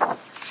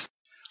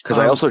 Because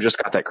I also just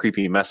got that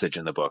creepy message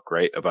in the book,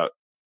 right? About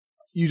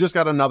You just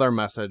got another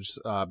message,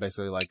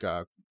 basically like,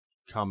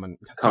 come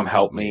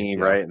help me,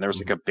 right? And there was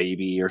like a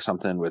baby or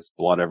something with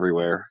blood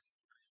everywhere.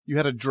 You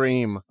had a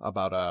dream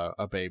about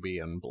a baby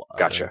and blood.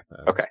 Gotcha.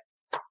 Okay.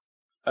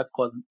 That's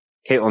pleasant.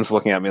 Caitlin's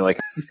looking at me like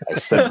I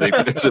said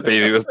there's a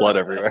baby with blood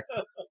everywhere.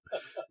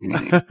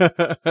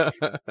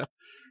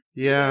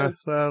 Yeah,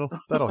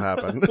 that'll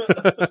happen.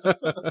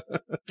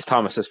 It's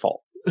Thomas's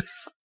fault.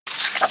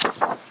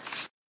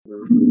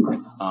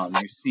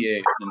 You see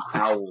an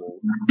owl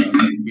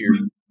here,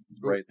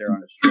 right there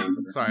on his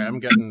shoulder. Sorry, I'm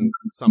getting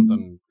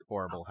something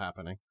horrible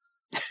happening.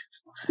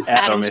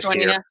 Adam's is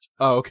joining here. us.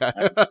 Oh, okay.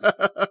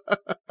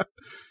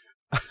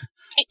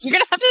 You're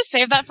gonna have to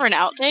save that for an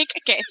outtake.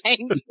 Okay,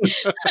 thanks.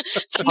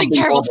 Something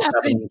terrible's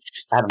happening.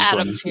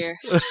 Adam's here.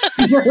 What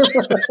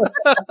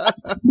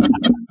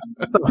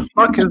the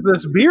fuck is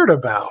this beard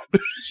about?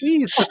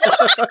 Jeez.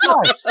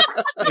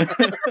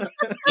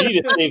 You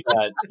need to save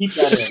that. Keep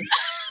that in.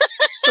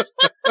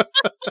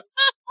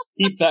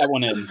 Keep that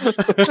one in.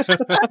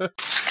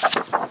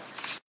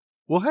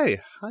 Well, hey,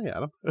 hi,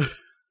 Adam.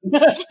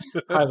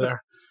 Hi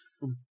there.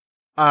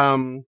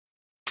 I'm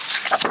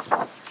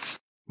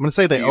gonna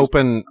say they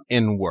open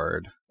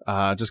inward,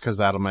 just because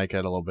that'll make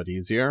it a little bit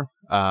easier.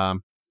 You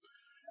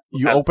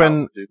That's open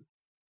how it is.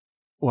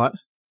 what?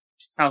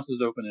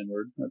 Houses open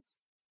inward.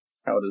 That's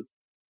how it is.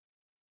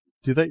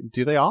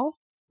 Do they all?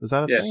 Is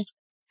that a Yeah. thing?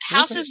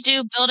 Houses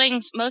do.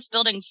 Buildings. Most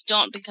buildings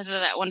don't because of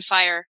that one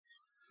fire.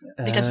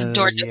 Because the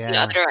doors open the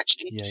other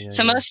direction.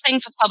 So most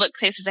things with public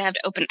places, they have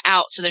to open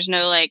out, so there's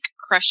no like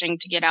crushing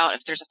to get out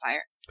if there's a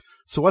fire.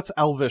 So what's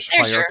Elvish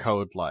There's fire your-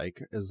 code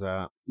like? Is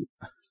that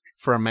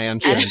for a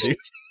mansion?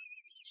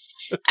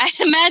 I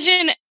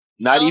imagine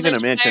Not even a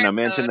Elvish mansion, fire a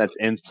mansion code. that's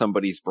in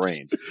somebody's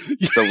brain.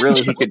 So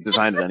really, he could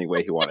design it any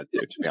way he wanted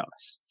to be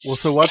honest. Well,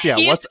 so what? Yeah,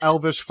 He's what's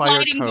Elvish fire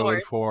sliding code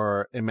door.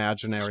 for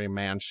imaginary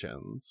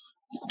mansions?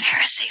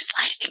 Pharisee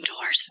sliding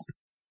doors.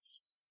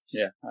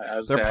 Yeah, I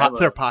was They're saying, I have a-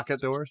 they're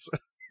pocket doors.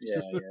 yeah,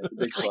 it's a big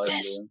Like sliding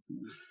this. door.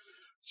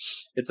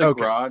 It's a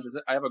Okay. garage.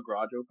 I have a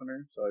garage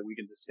opener, so we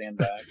can just stand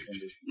back and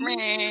just.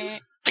 Meh.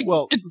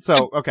 Well,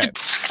 so okay.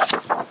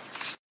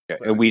 Okay.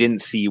 And we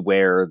didn't see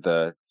where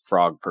the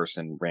frog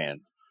person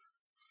ran.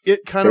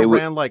 It kind They of were-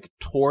 ran like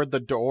toward the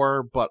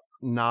door, but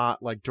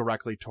not like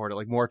directly toward it.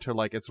 Like more to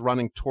like it's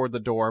running toward the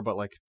door, but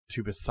like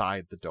to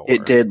beside the door.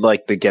 It did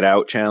like the Get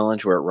Out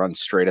challenge where it runs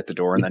straight at the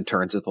door and then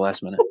turns at the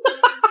last minute.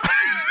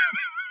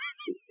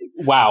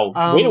 Wow.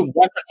 Way to Um,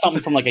 reference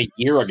something from like a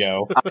year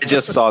ago. I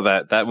just saw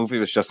that. That movie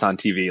was just on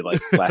TV like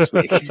last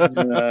week.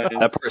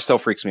 That part still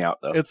freaks me out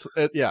though.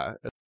 Yeah.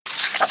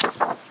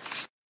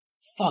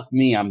 Fuck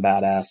me, I'm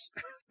badass.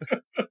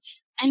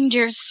 And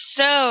you're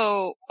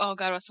so oh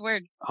god, what's the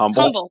word?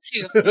 Humble. Humble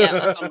too. Yeah,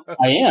 that's humble.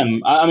 I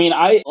am. I mean,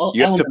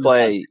 You have to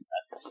play.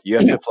 You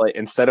have to play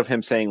instead of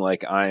him saying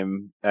like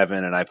I'm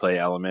Evan and I play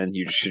Element.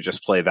 You should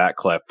just play that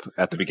clip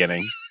at the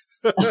beginning.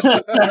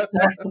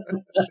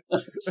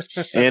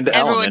 And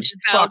Everyone Element, should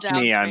bow fuck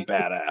down me, to I'm me.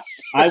 badass.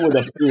 I would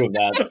approve of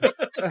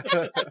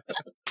that.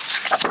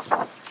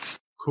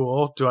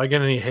 Cool. Do I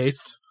get any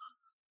haste?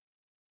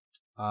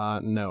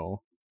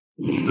 No.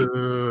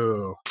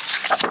 Boo.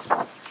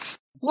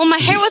 Well, my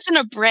hair was in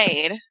a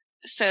braid,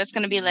 so it's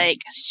gonna be like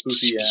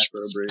Spooky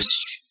afro braid.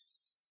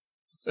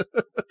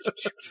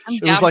 I'm It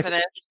was down like- for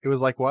this. It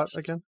was like what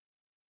again?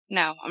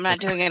 No, I'm not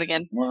doing it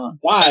again.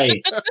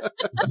 Why?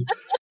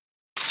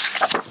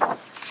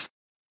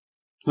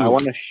 I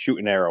want to shoot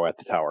an arrow at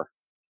the tower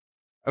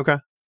Okay.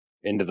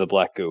 into the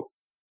black goo.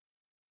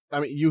 I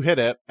mean, you hit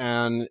it,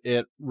 and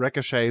it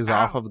ricochets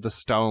off of the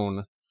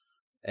stone,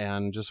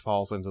 and just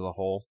falls into the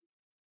hole.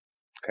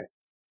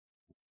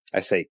 I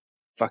say,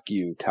 "Fuck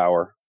you,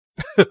 tower."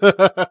 Well,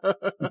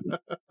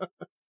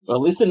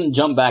 at least it didn't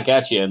jump back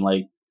at you and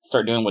like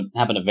start doing what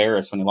happened to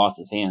Varys when he lost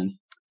his hand.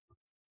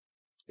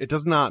 It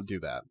does not do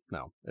that.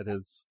 No, it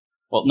is.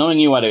 Well, knowing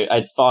you,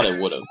 I thought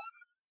it would have.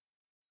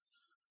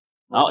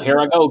 Oh, here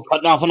I go,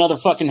 cutting off another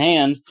fucking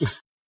hand.